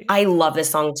 by the way. I love this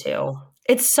song too.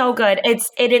 It's so good.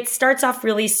 It starts off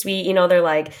really sweet. They're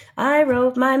like, I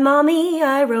wrote my mommy,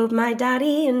 I wrote my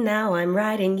daddy, and now I'm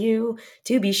writing you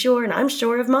to be sure. And I'm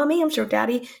sure of mommy, I'm sure of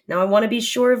daddy. Now I want to be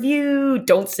sure of you.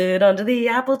 Don't sit under the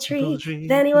apple tree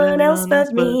with anyone else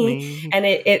but me. And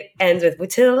it ends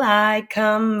with, till I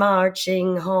come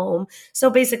marching home. So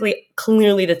basically,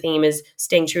 clearly the theme is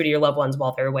staying true to your loved ones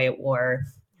while they're away at war.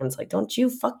 And it's like, don't you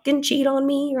fucking cheat on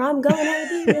me or I'm gonna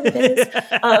be really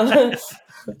pissed.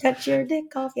 Touch your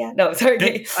dick off. Yeah. No,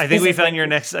 sorry. I think we found your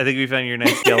next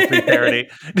Yell Free parody.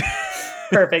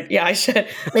 Perfect. Yeah, I should.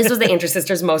 This was the Andrew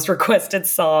Sisters' most requested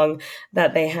song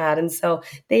that they had. And so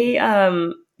they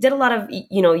did a lot of,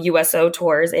 USO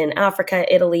tours in Africa,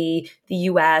 Italy, the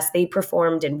US. They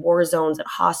performed in war zones at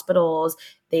hospitals.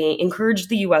 They encouraged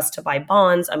the US to buy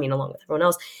bonds, along with everyone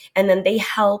else. And then they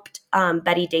helped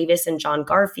Betty Davis and John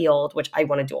Garfield, which I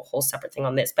want to do a whole separate thing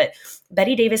on this, but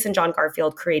Betty Davis and John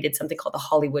Garfield created something called the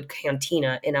Hollywood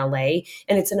Cantina in LA.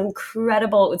 And it's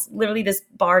it's literally this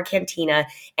bar cantina,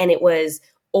 and it was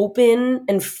open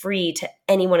and free to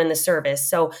anyone in the service.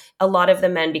 So a lot of the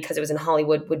men, because it was in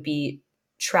Hollywood, would be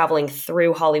traveling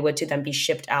through Hollywood to then be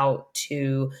shipped out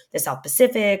to the South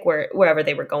Pacific, wherever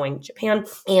they were going, Japan.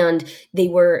 And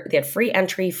they had free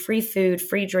entry, free food,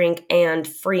 free drink, and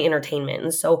free entertainment.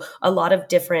 And so a lot of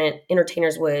different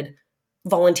entertainers would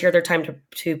volunteer their time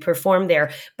to perform there.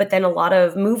 But then a lot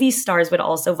of movie stars would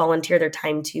also volunteer their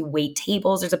time to wait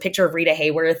tables. There's a picture of Rita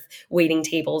Hayworth waiting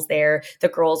tables there. The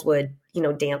girls would,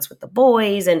 dance with the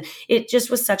boys. And it just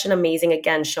was such an amazing,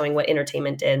 again, showing what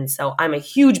entertainment did. And so I'm a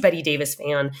huge Betty Davis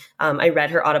fan. I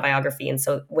read her autobiography. And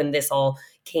so when this all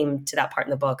came to that part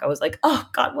in the book, I was like, oh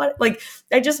God, what? Like,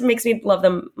 it just makes me love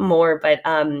them more. But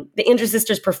the Andrews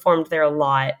Sisters performed there a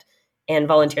lot and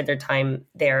volunteered their time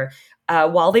there.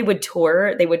 While they would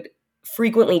tour, they would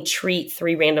frequently treat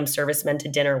 3 random servicemen to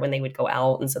dinner when they would go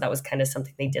out. And so that was kind of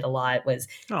something they did a lot, was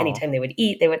anytime they would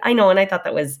eat, I know. And I thought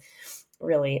that was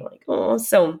really like, oh.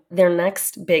 So their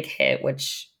next big hit,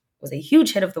 which was a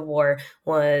huge hit of the war,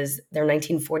 was their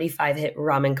 1945 hit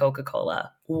Rum and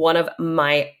Coca-Cola. One of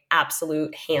my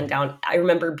absolute hand down. I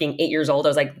remember being 8 years old. I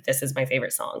was like, this is my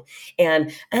favorite song.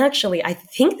 And actually, I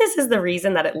think this is the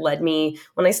reason that it led me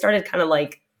when I started kind of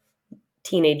like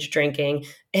teenage drinking,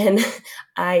 and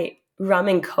rum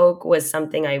and Coke was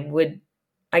something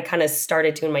I kind of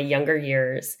started to in my younger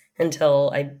years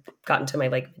until I got into my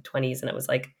like mid-20s, and it was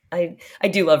like, I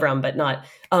do love rum, but not,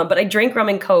 but I drank rum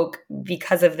and Coke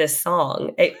because of this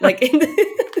song.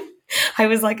 I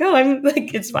was like, oh, I'm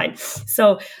like, it's fine.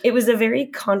 So it was a very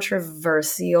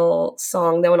controversial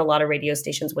song, though, and a lot of radio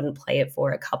stations wouldn't play it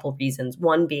for a couple reasons.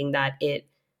 One being that it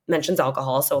mentions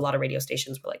alcohol. So a lot of radio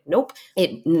stations were like, nope.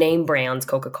 It name brands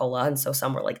Coca-Cola. And so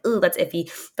some were like, oh, that's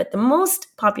iffy. But the most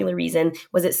popular reason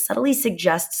was it subtly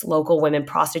suggests local women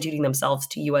prostituting themselves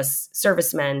to U.S.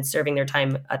 servicemen serving their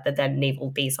time at the then naval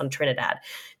base on Trinidad.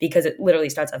 Because it literally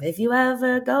starts off, if you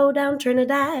ever go down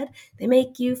Trinidad, they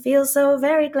make you feel so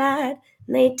very glad.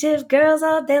 Native girls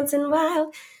all dancing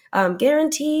wild.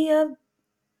 Guarantee a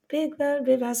big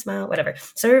loud smile, whatever.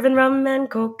 Serving rum and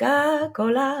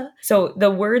Coca-Cola. So the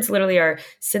words literally are,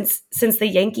 since the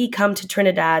Yankee come to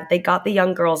Trinidad, they got the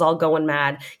young girls all going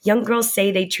mad. Young girls say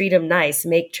they treat them nice,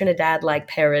 make Trinidad like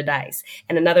paradise.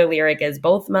 And another lyric is,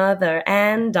 both mother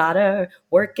and daughter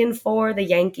working for the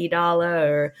Yankee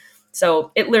dollar.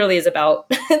 So it literally is about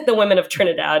the women of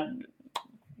Trinidad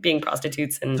being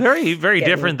prostitutes, and very, very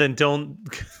different than don't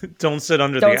sit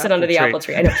under the apple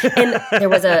tree. I know. And there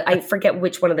was I forget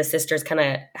which one of the sisters kind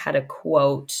of had a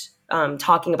quote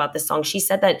talking about this song. She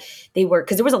said that they were,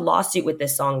 because there was a lawsuit with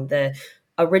this song. The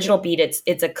original beat,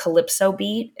 it's a calypso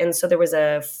beat, and so there was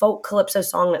a folk calypso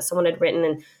song that someone had written,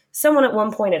 and someone at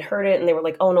one point had heard it, and they were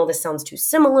like, oh no, this sounds too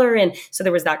similar, and so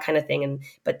there was that kind of thing.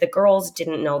 But the girls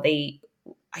didn't know. They,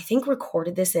 I think,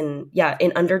 recorded this in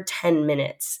under 10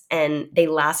 minutes. And they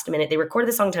recorded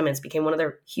the song in 10 minutes, became one of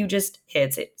their hugest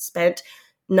hits. It spent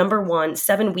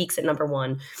 7 weeks at number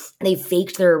 1. They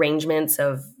faked their arrangements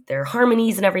of their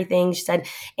harmonies and everything, she said.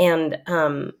 And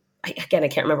I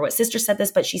can't remember what sister said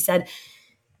this, but she said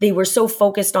they were so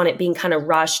focused on it being kind of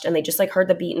rushed, and they just like heard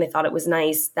the beat and they thought it was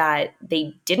nice, that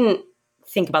they didn't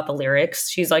think about the lyrics.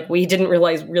 She's like, we didn't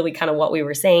realize really kind of what we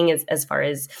were saying as far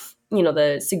as,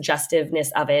 the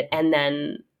suggestiveness of it. And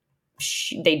then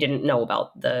they didn't know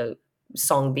about the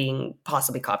song being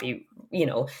possibly copy.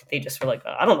 They just were like,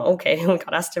 I don't know. Okay. We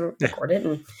got asked to record it.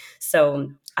 And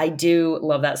so I do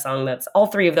love that song. That's all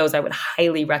 3 of those. I would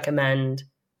highly recommend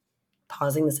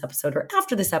pausing this episode or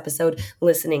after this episode,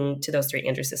 listening to those 3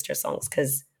 Andrew Sisters songs.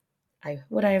 Cause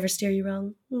would I ever steer you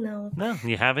wrong? No,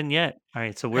 you haven't yet. All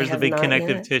right. So where's the big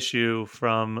connective tissue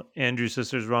from Andrew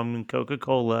Sisters Rum and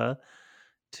Coca-Cola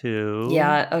to...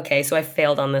 Yeah, okay, so I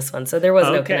failed on this one. So there was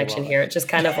no connection here. It just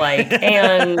kind of like,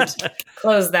 and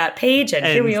close that page, and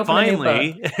here we open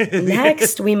finally, a new book.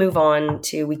 Next, we move on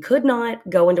to, we could not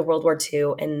go into World War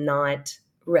II and not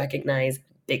recognize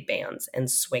big bands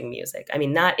and swing music. I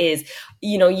mean, that is,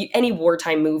 any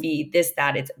wartime movie,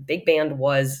 it's big band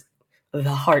was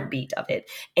the heartbeat of it.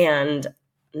 And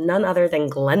none other than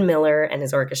Glenn Miller and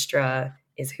his orchestra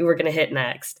is who we're going to hit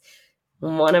next.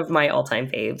 One of my all-time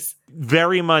faves.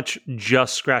 Very much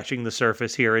just scratching the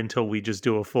surface here until we just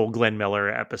do a full Glenn Miller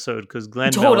episode, because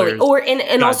Glenn Totally. Miller's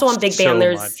And also on big band,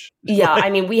 there's much. yeah. I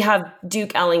mean, we have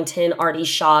Duke Ellington, Artie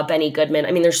Shaw, Benny Goodman.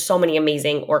 I mean, there's so many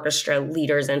amazing orchestra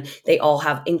leaders, and they all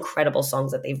have incredible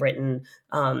songs that they've written.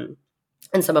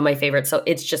 And some of my favorites. So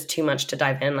it's just too much to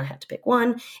dive in. I had to pick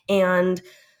one, and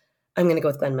I'm going to go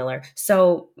with Glenn Miller.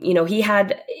 So he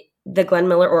had the Glenn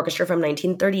Miller Orchestra from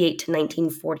 1938 to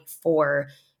 1944.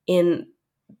 In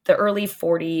the early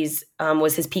 40s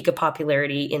was his peak of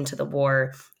popularity into the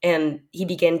war, and he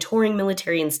began touring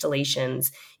military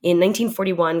installations. In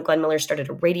 1941, Glenn Miller started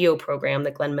a radio program,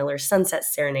 the Glenn Miller Sunset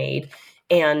Serenade,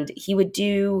 and he would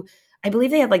do, I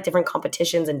believe they had like different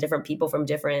competitions and different people from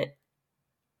different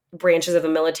branches of the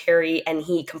military, and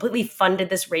he completely funded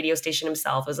this radio station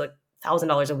himself. It was like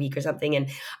 $1,000 a week or something. And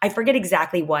I forget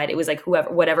exactly what. It was like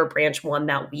whatever branch won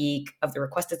that week of the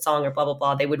requested song or blah, blah,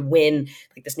 blah, they would win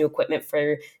like this new equipment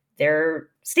for their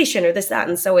station or this, that.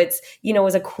 And so it's, it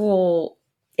was a cool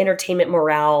entertainment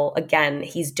morale. Again,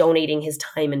 he's donating his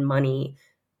time and money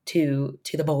to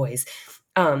the boys.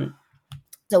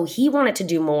 So he wanted to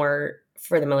do more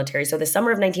for the military. So the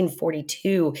summer of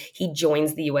 1942, he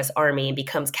joins the U.S. Army and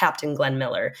becomes Captain Glenn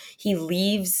Miller. He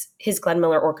leaves his Glenn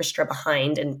Miller Orchestra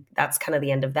behind, and that's kind of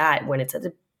the end of that when it's at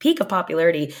the peak of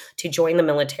popularity, to join the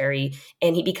military.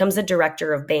 And he becomes the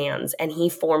director of bands, and he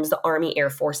forms the Army Air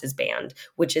Forces Band,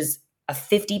 which is a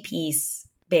 50-piece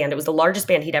band. It was the largest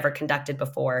band he'd ever conducted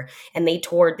before. And they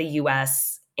toured the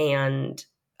U.S. and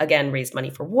again, raised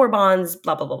money for war bonds,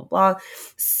 blah, blah, blah, blah, blah.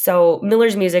 So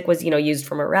Miller's music was, used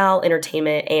for morale,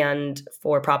 entertainment, and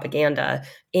for propaganda.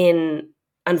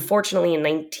 Unfortunately, in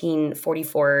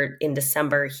 1944, in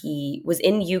December, he was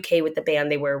in UK with the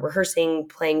band. They were rehearsing,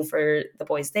 playing for the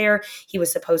boys there. He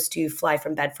was supposed to fly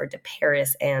from Bedford to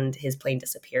Paris, and his plane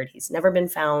disappeared. He's never been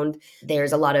found.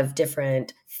 There's a lot of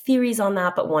different theories on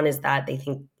that, but one is that they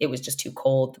think it was just too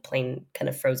cold. The plane kind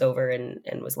of froze over and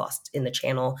was lost in the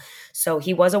channel. So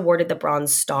he was awarded the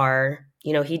Bronze Star.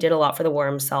 He did a lot for the war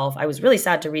himself. I was really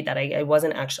sad to read that. I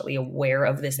wasn't actually aware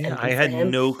of this. Yeah, I had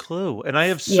no clue. And I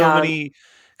have so many,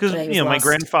 because, my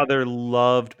grandfather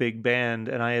loved big band,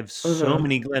 and I have so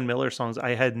many Glenn Miller songs.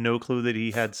 I had no clue that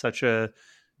he had such a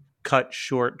cut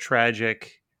short,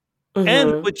 tragic,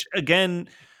 and which, again,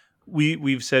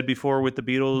 we've said before with the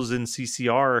Beatles and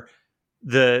CCR,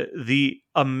 the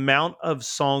amount of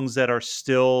songs that are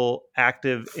still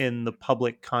active in the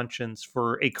public conscience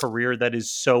for a career that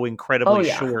is so incredibly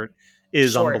short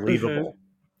is unbelievable.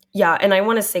 Yeah, and I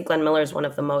want to say Glenn Miller is one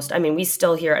of the most, we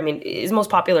still hear, his most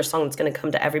popular song that's going to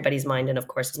come to everybody's mind, and of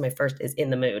course is my first, is In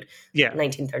the Mood. Yeah.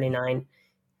 1939.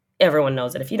 Everyone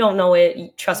knows it. If you don't know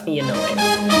it, trust me, you know it.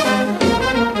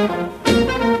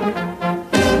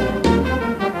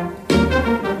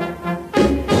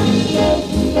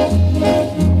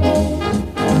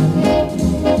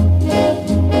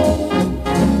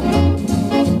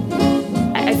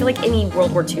 I feel like any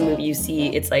World War II movie you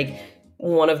see, it's like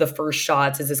one of the first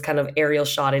shots is this kind of aerial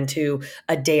shot into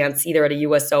a dance, either at a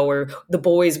USO or the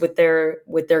boys with their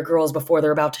girls before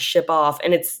they're about to ship off.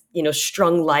 And it's,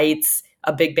 strung lights,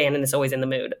 a big band, and it's always In the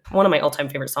Mood. One of my all-time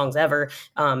favorite songs ever.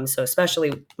 So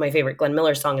especially my favorite Glenn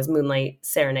Miller song is Moonlight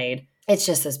Serenade. It's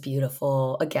just as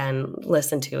beautiful. Again,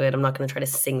 listen to it. I'm not going to try to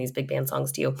sing these big band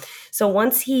songs to you. So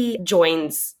once he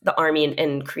joins the Army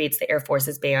and creates the Air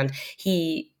Forces Band,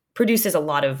 he produces a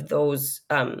lot of those,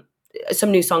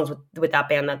 some new songs with that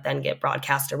band that then get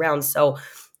broadcast around. So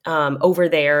Over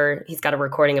There, he's got a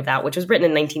recording of that, which was written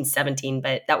in 1917,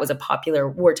 but that was a popular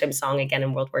wartime song again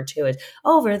in World War II. It's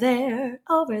over there,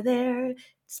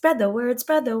 spread the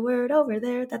word over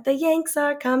there, that the Yanks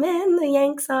are coming,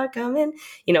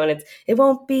 and it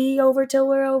won't be over till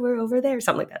we're over there,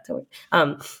 something like that.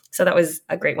 So that was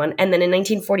a great one. And then in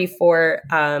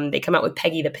 1944, they come out with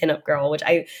Peggy the Pinup Girl, which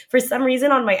for some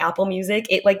reason on my Apple Music,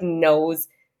 it knows.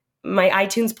 My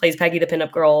iTunes plays Peggy the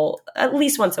Pinup Girl at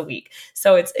least once a week.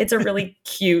 So it's a really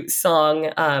cute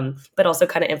song, but also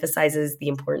kind of emphasizes the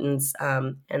importance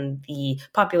and the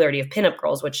popularity of pinup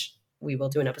girls, which we will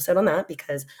do an episode on that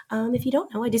because if you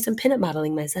don't know, I do some pinup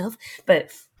modeling myself.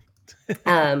 But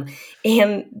and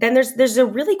then there's a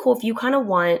really cool, if you kind of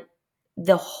want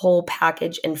the whole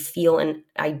package and feel an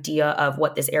idea of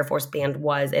what this Air Force Band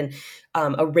was and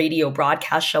a radio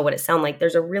broadcast show, what it sounded like.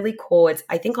 There's a really cool, it's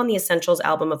I think on the Essentials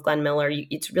album of Glenn Miller,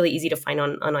 it's really easy to find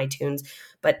on iTunes,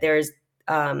 but there's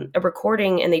a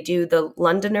recording and they do the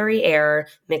Londonderry Air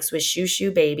mixed with Shoo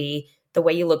Shoo Baby, The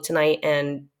Way You Look Tonight,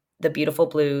 and The Beautiful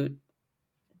Blue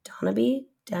Donaby.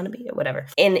 Danby, whatever.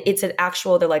 And it's an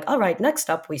actual, they're like, all right, next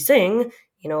up we sing,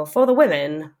 for the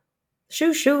women,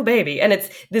 Shoo Shoo Baby. And it's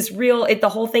this real, the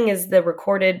whole thing is the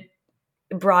recorded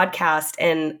broadcast,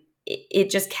 and it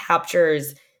just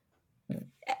captures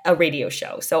a radio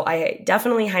show. So I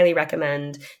definitely highly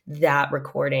recommend that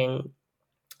recording,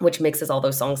 which mixes all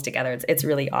those songs together. It's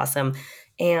really awesome.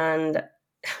 And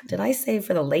did I say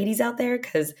for the ladies out there?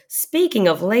 Because speaking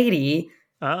of lady,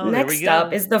 next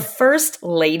up is the first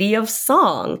lady of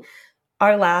song.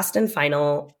 Our last and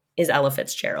final is Ella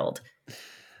Fitzgerald.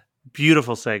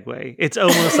 Beautiful segue. It's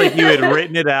almost like you had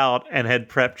written it out and had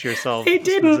prepped yourself. I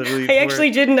didn't. I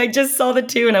actually didn't. I just saw the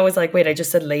two and I was like, wait, I just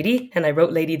said lady and I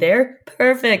wrote lady there.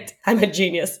 Perfect. I'm a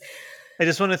genius. I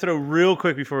just want to throw real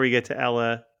quick before we get to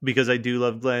Ella, because I do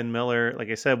love Glenn Miller. Like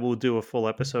I said, we'll do a full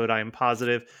episode, I am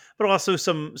positive, but also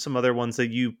some other ones that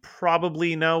you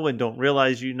probably know and don't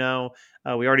realize you know.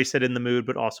 We already said In the Mood,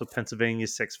 but also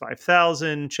Pennsylvania's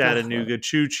 65000, Chattanooga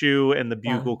Choo Choo, and the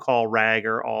Bugle Call Rag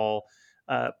are all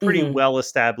pretty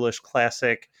well-established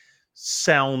classic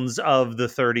sounds of the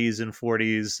 30s and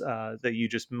 40s that you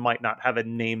just might not have a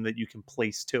name that you can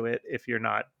place to it if you're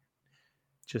not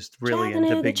just really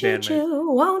into big band.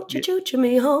 Won't you choo-choo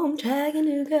me home,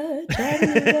 Chattanooga,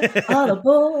 Chattanooga, all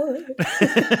aboard.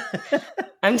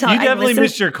 I'm telling you, you definitely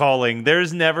missed your calling.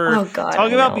 There's never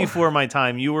talk about know. Before my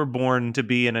time. You were born to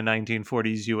be in a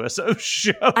 1940s USO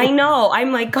show. I know.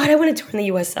 I'm like, God, I want to join the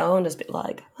USO and just be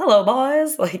like, hello,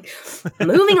 boys. Like,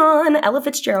 moving on. Ella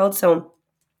Fitzgerald. So,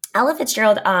 Ella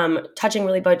Fitzgerald, touching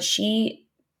really, but she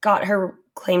got her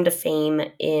claim to fame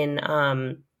in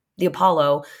the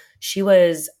Apollo. She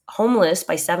was homeless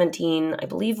by 17. I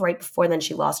believe right before then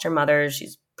she lost her mother.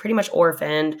 She's pretty much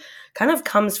orphaned. Kind of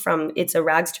comes from, it's a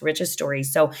rags to riches story.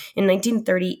 So in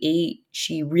 1938,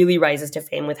 she really rises to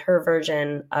fame with her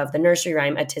version of the nursery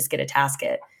rhyme, A Tisket, a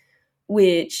Tasket,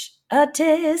 which, a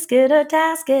tisket, a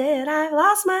tasket, I've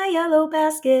lost my yellow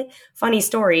basket. Funny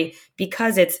story,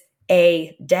 because it's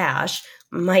a dash,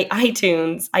 my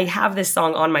iTunes, I have this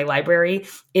song on my library.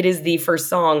 It is the first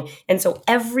song. And so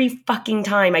every fucking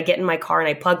time I get in my car and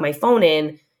I plug my phone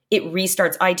in, it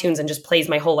restarts iTunes and just plays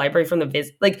my whole library from the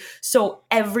viz. Like, so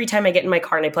every time I get in my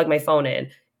car and I plug my phone in,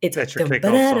 it's that's your kickoff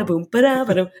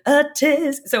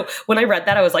song. So when I read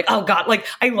that, I was like, oh God, like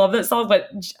I love that song, but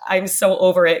I'm so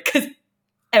over it because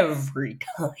every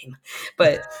time.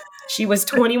 But she was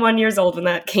 21 years old when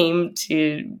that came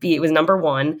to be. It was number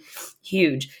one.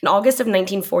 Huge. In August of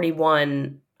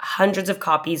 1941, hundreds of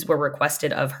copies were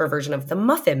requested of her version of The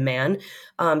Muffin Man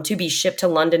to be shipped to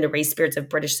London to raise spirits of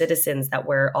British citizens that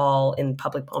were all in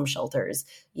public bomb shelters,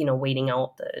 waiting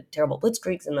out the terrible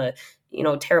blitzkrieg's and the,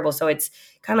 terrible. So it's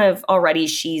kind of already,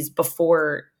 she's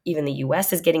before even the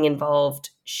US is getting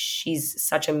involved. She's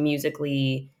such a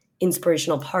musically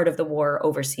inspirational part of the war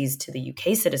overseas to the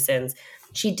UK citizens.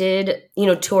 She did,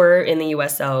 tour in the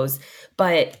USOs,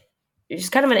 but it's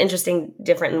kind of an interesting,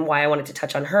 different, and why I wanted to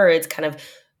touch on her. It's kind of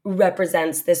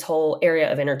represents this whole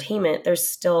area of entertainment. There's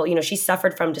still, she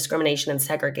suffered from discrimination and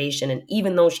segregation. And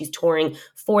even though she's touring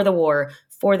for the war,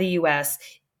 for the US,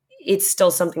 it's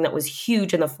still something that was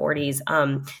huge in the 40s.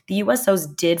 The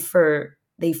USOs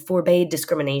they forbade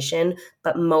discrimination,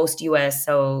 but most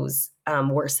USOs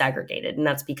were segregated. And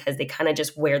that's because they kind of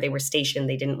just where they were stationed,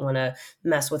 they didn't want to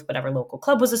mess with whatever local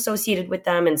club was associated with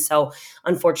them. And so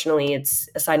unfortunately, it's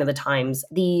a sign of the times.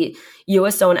 The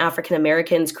USO and African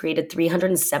Americans created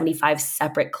 375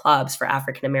 separate clubs for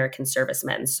African American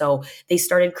servicemen. So they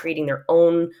started creating their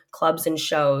own clubs and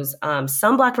shows.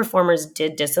 Some Black performers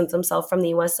did distance themselves from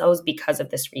the USOs because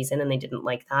of this reason, and they didn't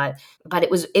like that. But it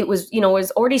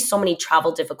was already so many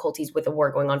travel difficulties with the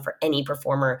war going on for any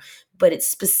performer, but it's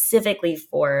specifically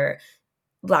for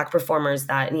Black performers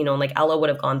that, like Ella would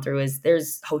have gone through. Is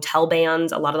there's hotel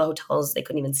bans. A lot of the hotels they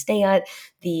couldn't even stay at.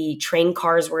 The train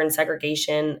cars were in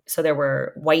segregation. So there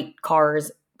were white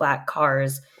cars, Black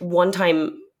cars. One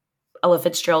time, Ella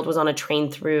Fitzgerald was on a train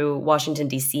through Washington,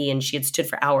 D.C., and she had stood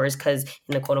for hours because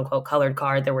in the quote-unquote colored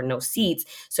car, there were no seats.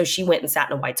 So she went and sat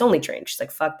in a whites-only train. She's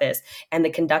like, fuck this. And the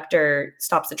conductor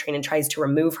stops the train and tries to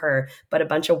remove her, but a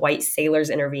bunch of white sailors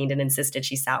intervened and insisted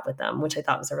she sat with them, which I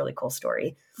thought was a really cool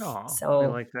story. Oh, so I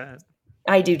like that.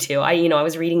 I do too. I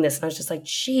was reading this and I was just like,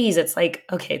 geez, it's like,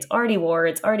 okay, it's already war.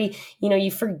 It's already, you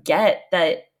forget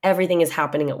that everything is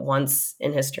happening at once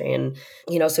in history. And,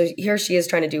 so here she is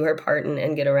trying to do her part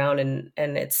and get around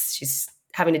and she's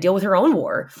having to deal with her own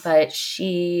war. But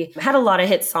she had a lot of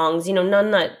hit songs,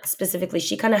 none that specifically,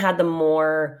 she kind of had the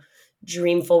more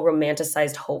dreamful,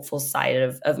 romanticized, hopeful side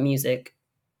of music.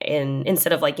 And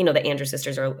instead of like, the Andrews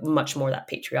Sisters are much more that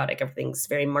patriotic, everything's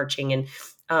very marching.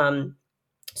 And,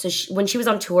 so when she was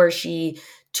on tour, she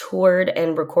toured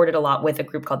and recorded a lot with a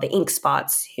group called the Ink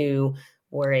Spots, who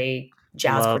were a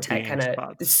jazz Love the quartet, Ink kind of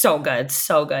Spots. so good.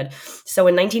 So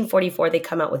in 1944, they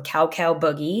come out with Cow Cow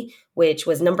Boogie, which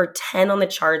was number 10 on the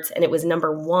charts, and it was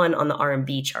number 1 on the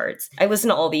R&B charts. I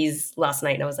listened to all these last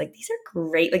night, and I was like, these are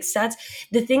great. Like,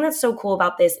 the thing that's so cool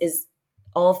about this is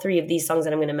all 3 of these songs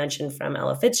that I'm going to mention from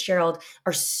Ella Fitzgerald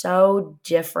are so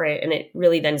different. And it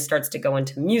really then starts to go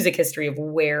into music history of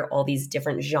where all these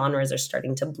different genres are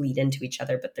starting to bleed into each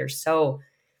other, but they're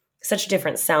such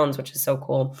different sounds, which is so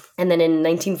cool. And then in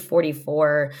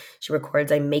 1944, she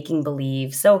records I'm Making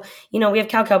Believe. So, we have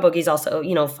Cow Cow Boogie's also,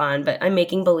 fun, but I'm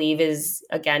Making Believe is,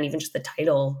 again, even just the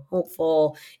title,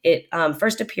 hopeful. It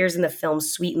first appears in the film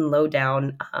Sweet and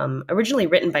Lowdown, originally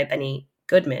written by Benny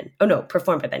Goodman. Oh no,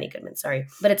 performed by Benny Goodman, sorry.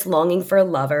 But it's Longing for a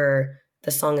Lover.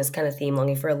 The song is kind of theme,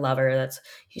 longing for a lover.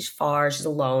 He's far, she's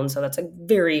alone. So that's a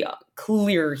very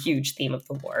clear, huge theme of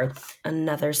the war.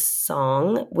 Another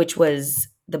song, which was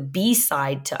the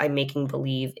B-side to I'm Making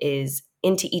Believe, is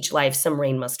Into Each Life, Some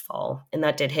Rain Must Fall. And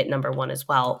that did hit number 1 as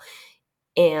well.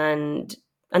 And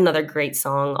another great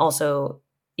song. Also,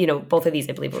 both of these,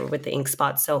 I believe, were with the Ink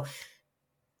Spots. So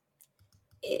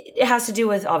it has to do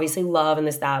with obviously love and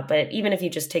that, but even if you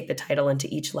just take the title Into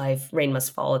Each Life, Rain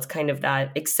Must Fall, it's kind of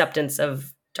that acceptance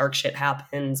of dark shit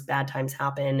happens, bad times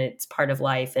happen, it's part of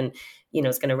life, and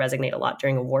it's going to resonate a lot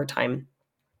during a wartime.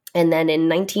 And then in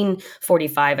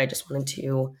 1945, I just wanted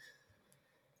to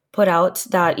put out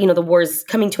that the war's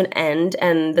coming to an end,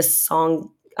 and the song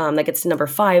that gets to number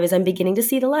 5 is I'm Beginning to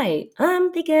See the Light.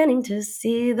 I'm beginning to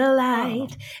see the light.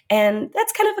 Oh. And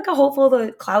that's kind of like a hopeful,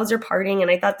 the clouds are parting. And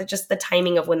I thought that just the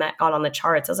timing of when that got on the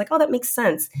charts, I was like, oh, that makes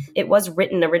sense. It was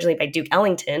written originally by Duke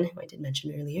Ellington, who I did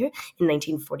mention earlier, in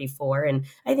 1944. And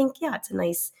I think, it's a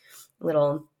nice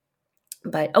little...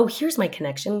 But, here's my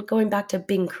connection. Going back to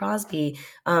Bing Crosby.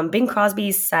 Bing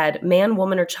Crosby said, man,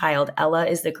 woman, or child, Ella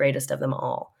is the greatest of them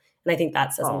all. And I think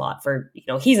that says a lot for,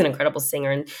 he's an incredible singer.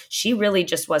 And she really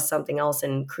just was something else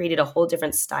and created a whole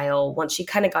different style once she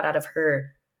kind of got out of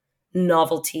her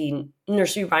novelty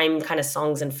nursery rhyme kind of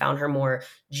songs and found her more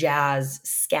jazz,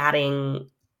 scatting.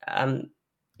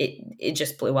 It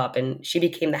just blew up, and she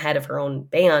became the head of her own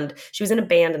band. She was in a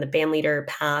band and the band leader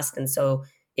passed. And so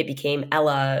it became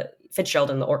Ella Fitzgerald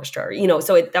in the orchestra,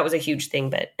 so that was a huge thing.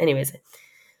 But anyways, I don't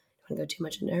want to go too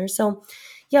much into her. So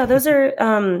yeah, those are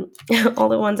all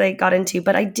the ones I got into,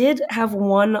 but I did have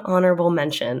one honorable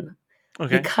mention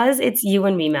because it's you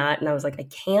and me, Matt. And I was like, I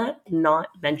can't not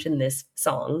mention this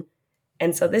song.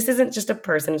 And so this isn't just a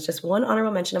person, it's just one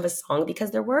honorable mention of a song,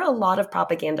 because there were a lot of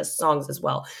propaganda songs as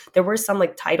well. There were some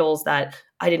like titles that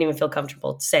I didn't even feel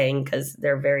comfortable saying because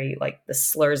they're very like the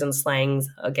slurs and slangs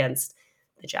against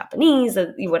the Japanese,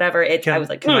 whatever. I was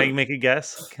like, can I make a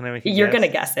guess? Can I make a guess? You're going to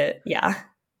guess it. Yeah.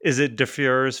 Is it De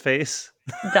Fuhrer's Face?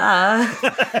 Duh.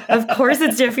 Of course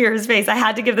it's De Fuhrer's Face. I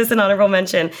had to give this an honorable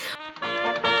mention.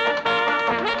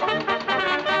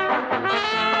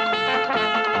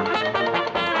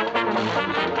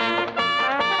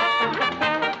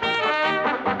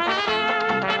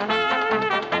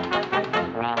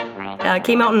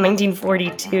 Came out in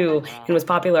 1942 and was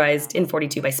popularized in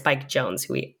 42 by Spike Jones,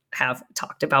 who we have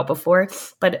talked about before.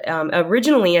 But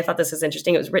originally, I thought this was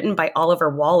interesting. It was written by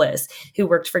Oliver Wallace, who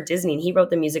worked for Disney, and he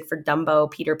wrote the music for Dumbo,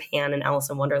 Peter Pan, and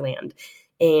Alice in Wonderland.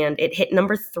 And it hit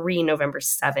number 3 November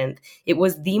 7th. It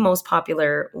was the most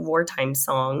popular wartime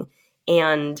song.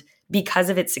 And because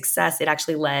of its success, it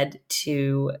actually led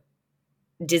to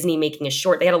Disney making a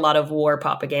short. They had a lot of war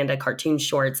propaganda cartoon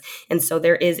shorts. And so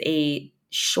there is a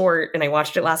short, and I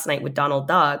watched it last night with Donald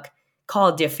Duck,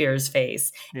 called De Fuhrer's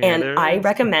Face. Yeah, and I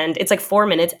recommend, it's like 4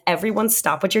 minutes. Everyone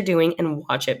stop what you're doing and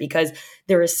watch it, because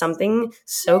there is something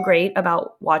so great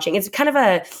about watching. It's kind of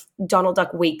a Donald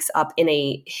Duck wakes up in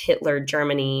a Hitler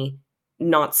Germany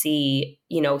Nazi,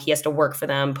 he has to work for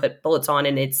them, put bullets on,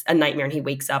 and it's a nightmare, and he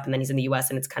wakes up and then he's in the US,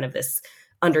 and it's kind of this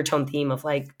undertone theme of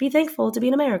like, be thankful to be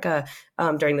in America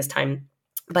during this time.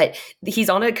 But he's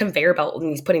on a conveyor belt and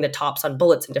he's putting the tops on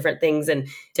bullets and different things. And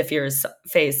De Fuhrer's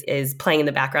Face is playing in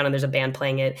the background and there's a band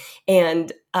playing it.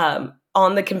 And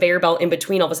on the conveyor belt in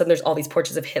between, all of a sudden there's all these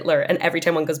portraits of Hitler. And every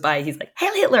time one goes by, he's like,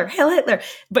 Hail Hitler, Hail Hitler.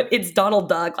 But it's Donald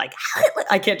Duck, like, Hail Hitler.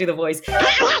 I can't do the voice.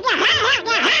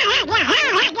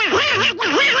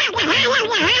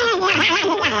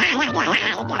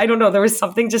 I don't know. There was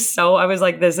something just so, I was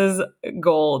like, this is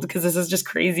gold, because this is just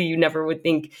crazy. You never would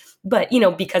think. But,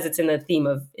 because it's in the theme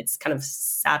of, it's kind of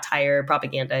satire,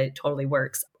 propaganda, it totally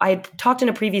works. I had talked in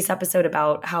a previous episode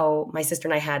about how my sister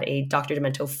and I had a Dr.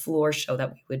 Demento floor show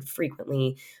that we would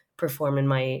frequently perform in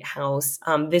my house.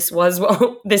 This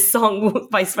song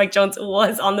by Spike Jonze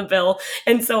was on the bill.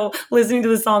 And so listening to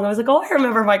the song, I was like, oh, I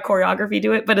remember my choreography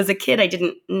to it. But as a kid, I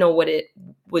didn't know what it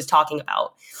was talking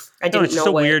about. I didn't it's know just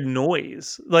a weird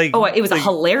noise. Like, it was a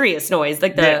hilarious noise.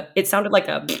 Like it sounded like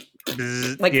a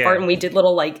fart, and we did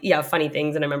little funny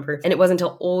things. And I remember, and it wasn't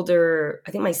until older,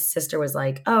 I think my sister was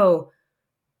like, oh,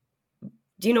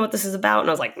 do you know what this is about? And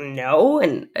I was like, no,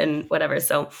 and whatever.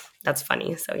 So that's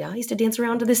funny. So yeah, I used to dance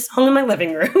around to this song in my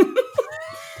living room.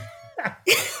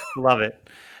 Love it.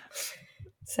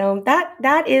 So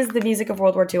that is the music of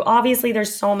World War II. Obviously,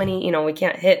 there's so many, we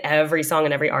can't hit every song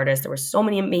and every artist. There were so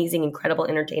many amazing, incredible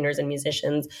entertainers and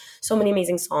musicians, so many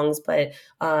amazing songs. But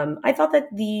I thought that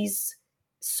these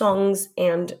songs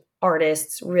and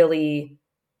artists really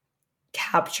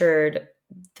captured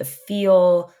the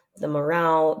feel, the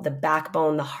morale, the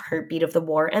backbone, the heartbeat of the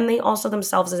war. And they also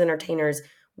themselves as entertainers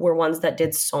were ones that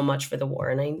did so much for the war.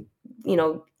 And I,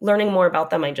 learning more about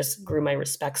them, I just grew my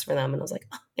respects for them. And I was like,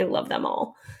 oh, I love them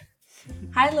all.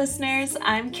 Hi, listeners.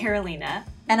 I'm Carolina.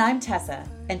 And I'm Tessa.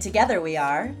 And together we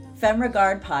are Femme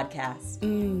Regard Podcast.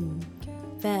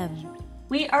 Femme.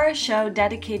 We are a show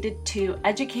dedicated to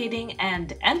educating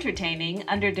and entertaining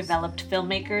underdeveloped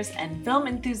filmmakers and film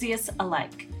enthusiasts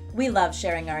alike. We love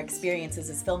sharing our experiences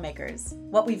as filmmakers,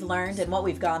 what we've learned and what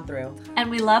we've gone through. And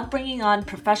we love bringing on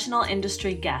professional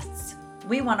industry guests.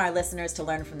 We want our listeners to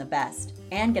learn from the best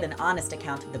and get an honest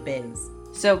account of the biz.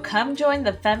 So come join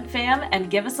the Femme Fam and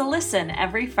give us a listen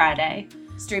every Friday.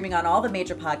 Streaming on all the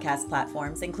major podcast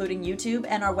platforms, including YouTube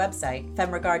and our website,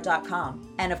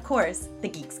 femregard.com. And of course, the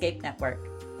Geekscape Network.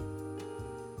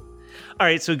 All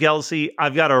right, so Gelsey,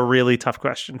 I've got a really tough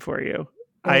question for you.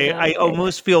 I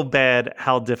almost feel bad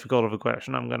how difficult of a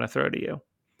question I'm going to throw to you.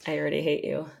 I already hate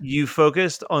you. You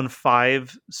focused on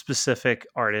 5 specific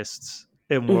artists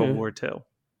in World War II.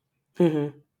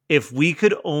 Mm-hmm. If we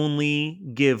could only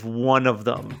give one of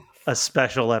them a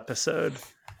special episode,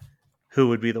 who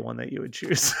would be the one that you would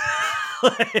choose?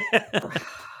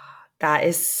 That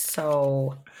is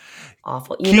so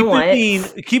awful. You know what?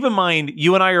 Keep in mind,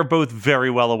 you and I are both very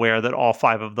well aware that all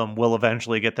 5 of them will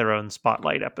eventually get their own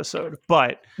spotlight episode.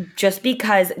 But just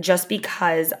because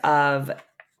of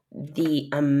the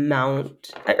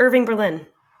amount, Irving Berlin.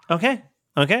 Okay.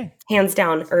 Hands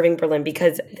down, Irving Berlin,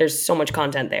 because there's so much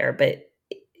content there. But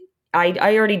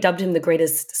I already dubbed him the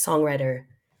greatest songwriter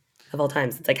of all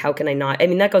times. It's like, how can I not? I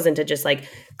mean, that goes into just like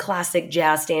classic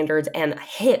jazz standards and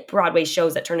hit Broadway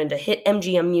shows that turn into hit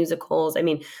MGM musicals. I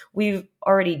mean, we've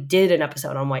already did an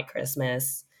episode on White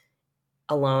Christmas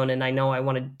alone, and I know I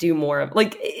want to do more of I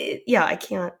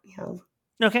can't.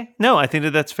 Okay. No, I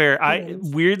think that's fair. I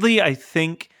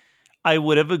think I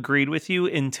would have agreed with you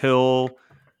until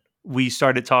we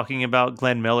started talking about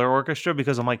Glenn Miller Orchestra,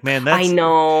 because I'm like, man, I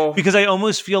know. Because I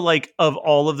almost feel like of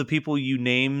all of the people you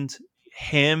named,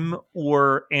 him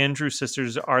or Andrews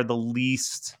Sisters are the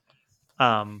least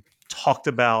talked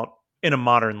about in a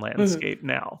modern landscape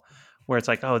now, where it's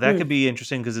like, oh, that could be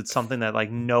interesting because it's something that like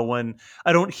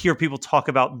I don't hear people talk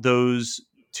about those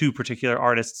 2 particular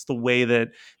artists the way that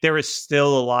there is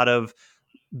still a lot of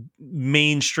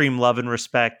mainstream love and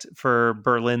respect for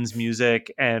Berlin's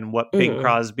music and what Bing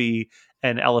Crosby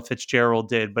and Ella Fitzgerald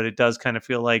did. But it does kind of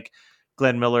feel like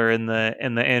Glenn Miller and the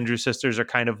Andrews Sisters are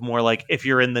kind of more like, if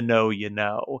you're in the know,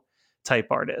 type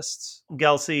artists.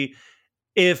 Gelsey,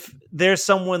 if there's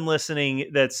someone listening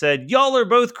that said, y'all are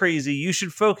both crazy, you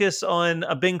should focus on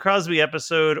a Bing Crosby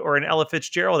episode or an Ella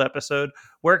Fitzgerald episode,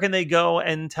 where can they go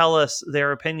and tell us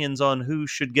their opinions on who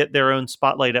should get their own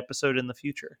spotlight episode in the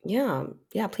future? Yeah.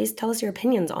 Please tell us your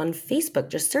opinions on Facebook.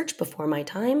 Just search Before My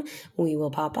Time. We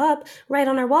will pop up right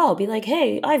on our wall. Be like,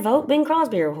 hey, I vote Bing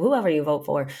Crosby, or whoever you vote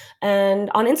for. And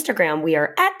on Instagram, we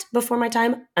are at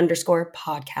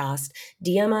BeforeMyTime_podcast.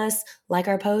 DM us, like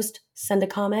our post, send a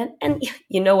comment, and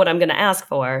you know what I'm going to ask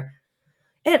for.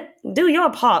 Do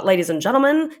your part, ladies and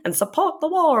gentlemen, and support the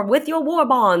war with your war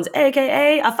bonds,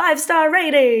 aka a 5-star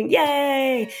rating.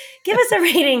 Yay! Give us a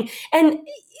rating. And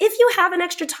if you have an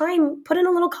extra time, put in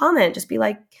a little comment. Just be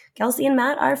like, Gelsey and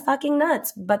Matt are fucking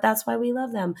nuts, but that's why we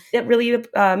love them. It really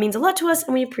means a lot to us,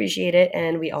 and we appreciate it.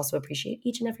 And we also appreciate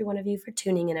each and every one of you for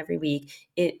tuning in every week.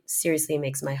 It seriously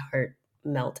makes my heart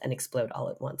melt and explode all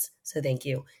at once. So thank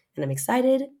you. And I'm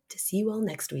excited to see you all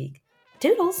next week.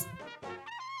 Toodles!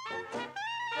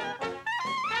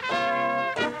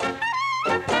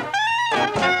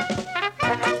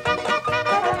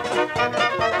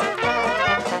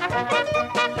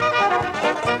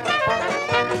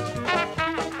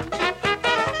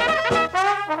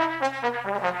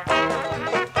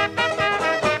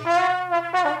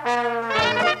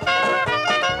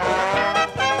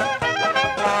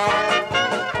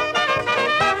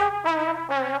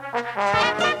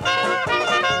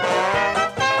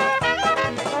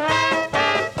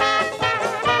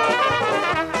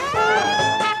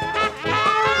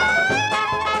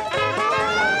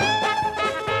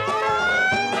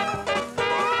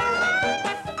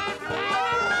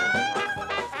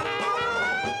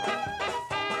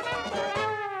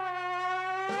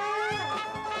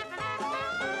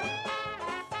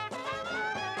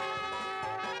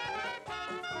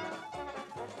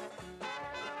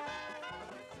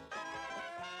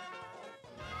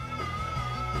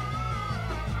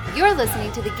 You're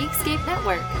listening to the Geekscape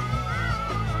Network.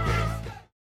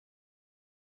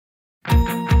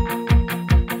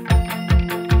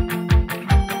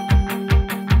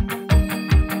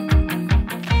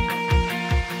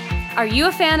 Are you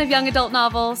a fan of young adult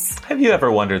novels? Have you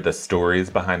ever wondered the stories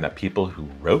behind the people who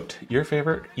wrote your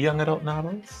favorite young adult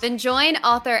novels? Then join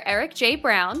author Eric J.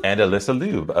 Brown And Alyssa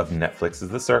Lube of Netflix's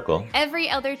The Circle. every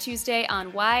other Tuesday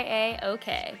on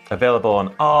YAOK. Available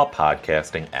on all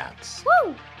podcasting apps.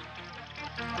 Woo!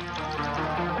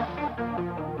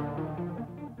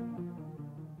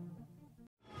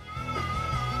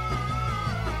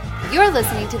 You're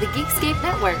listening to the Geekscape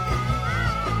Network.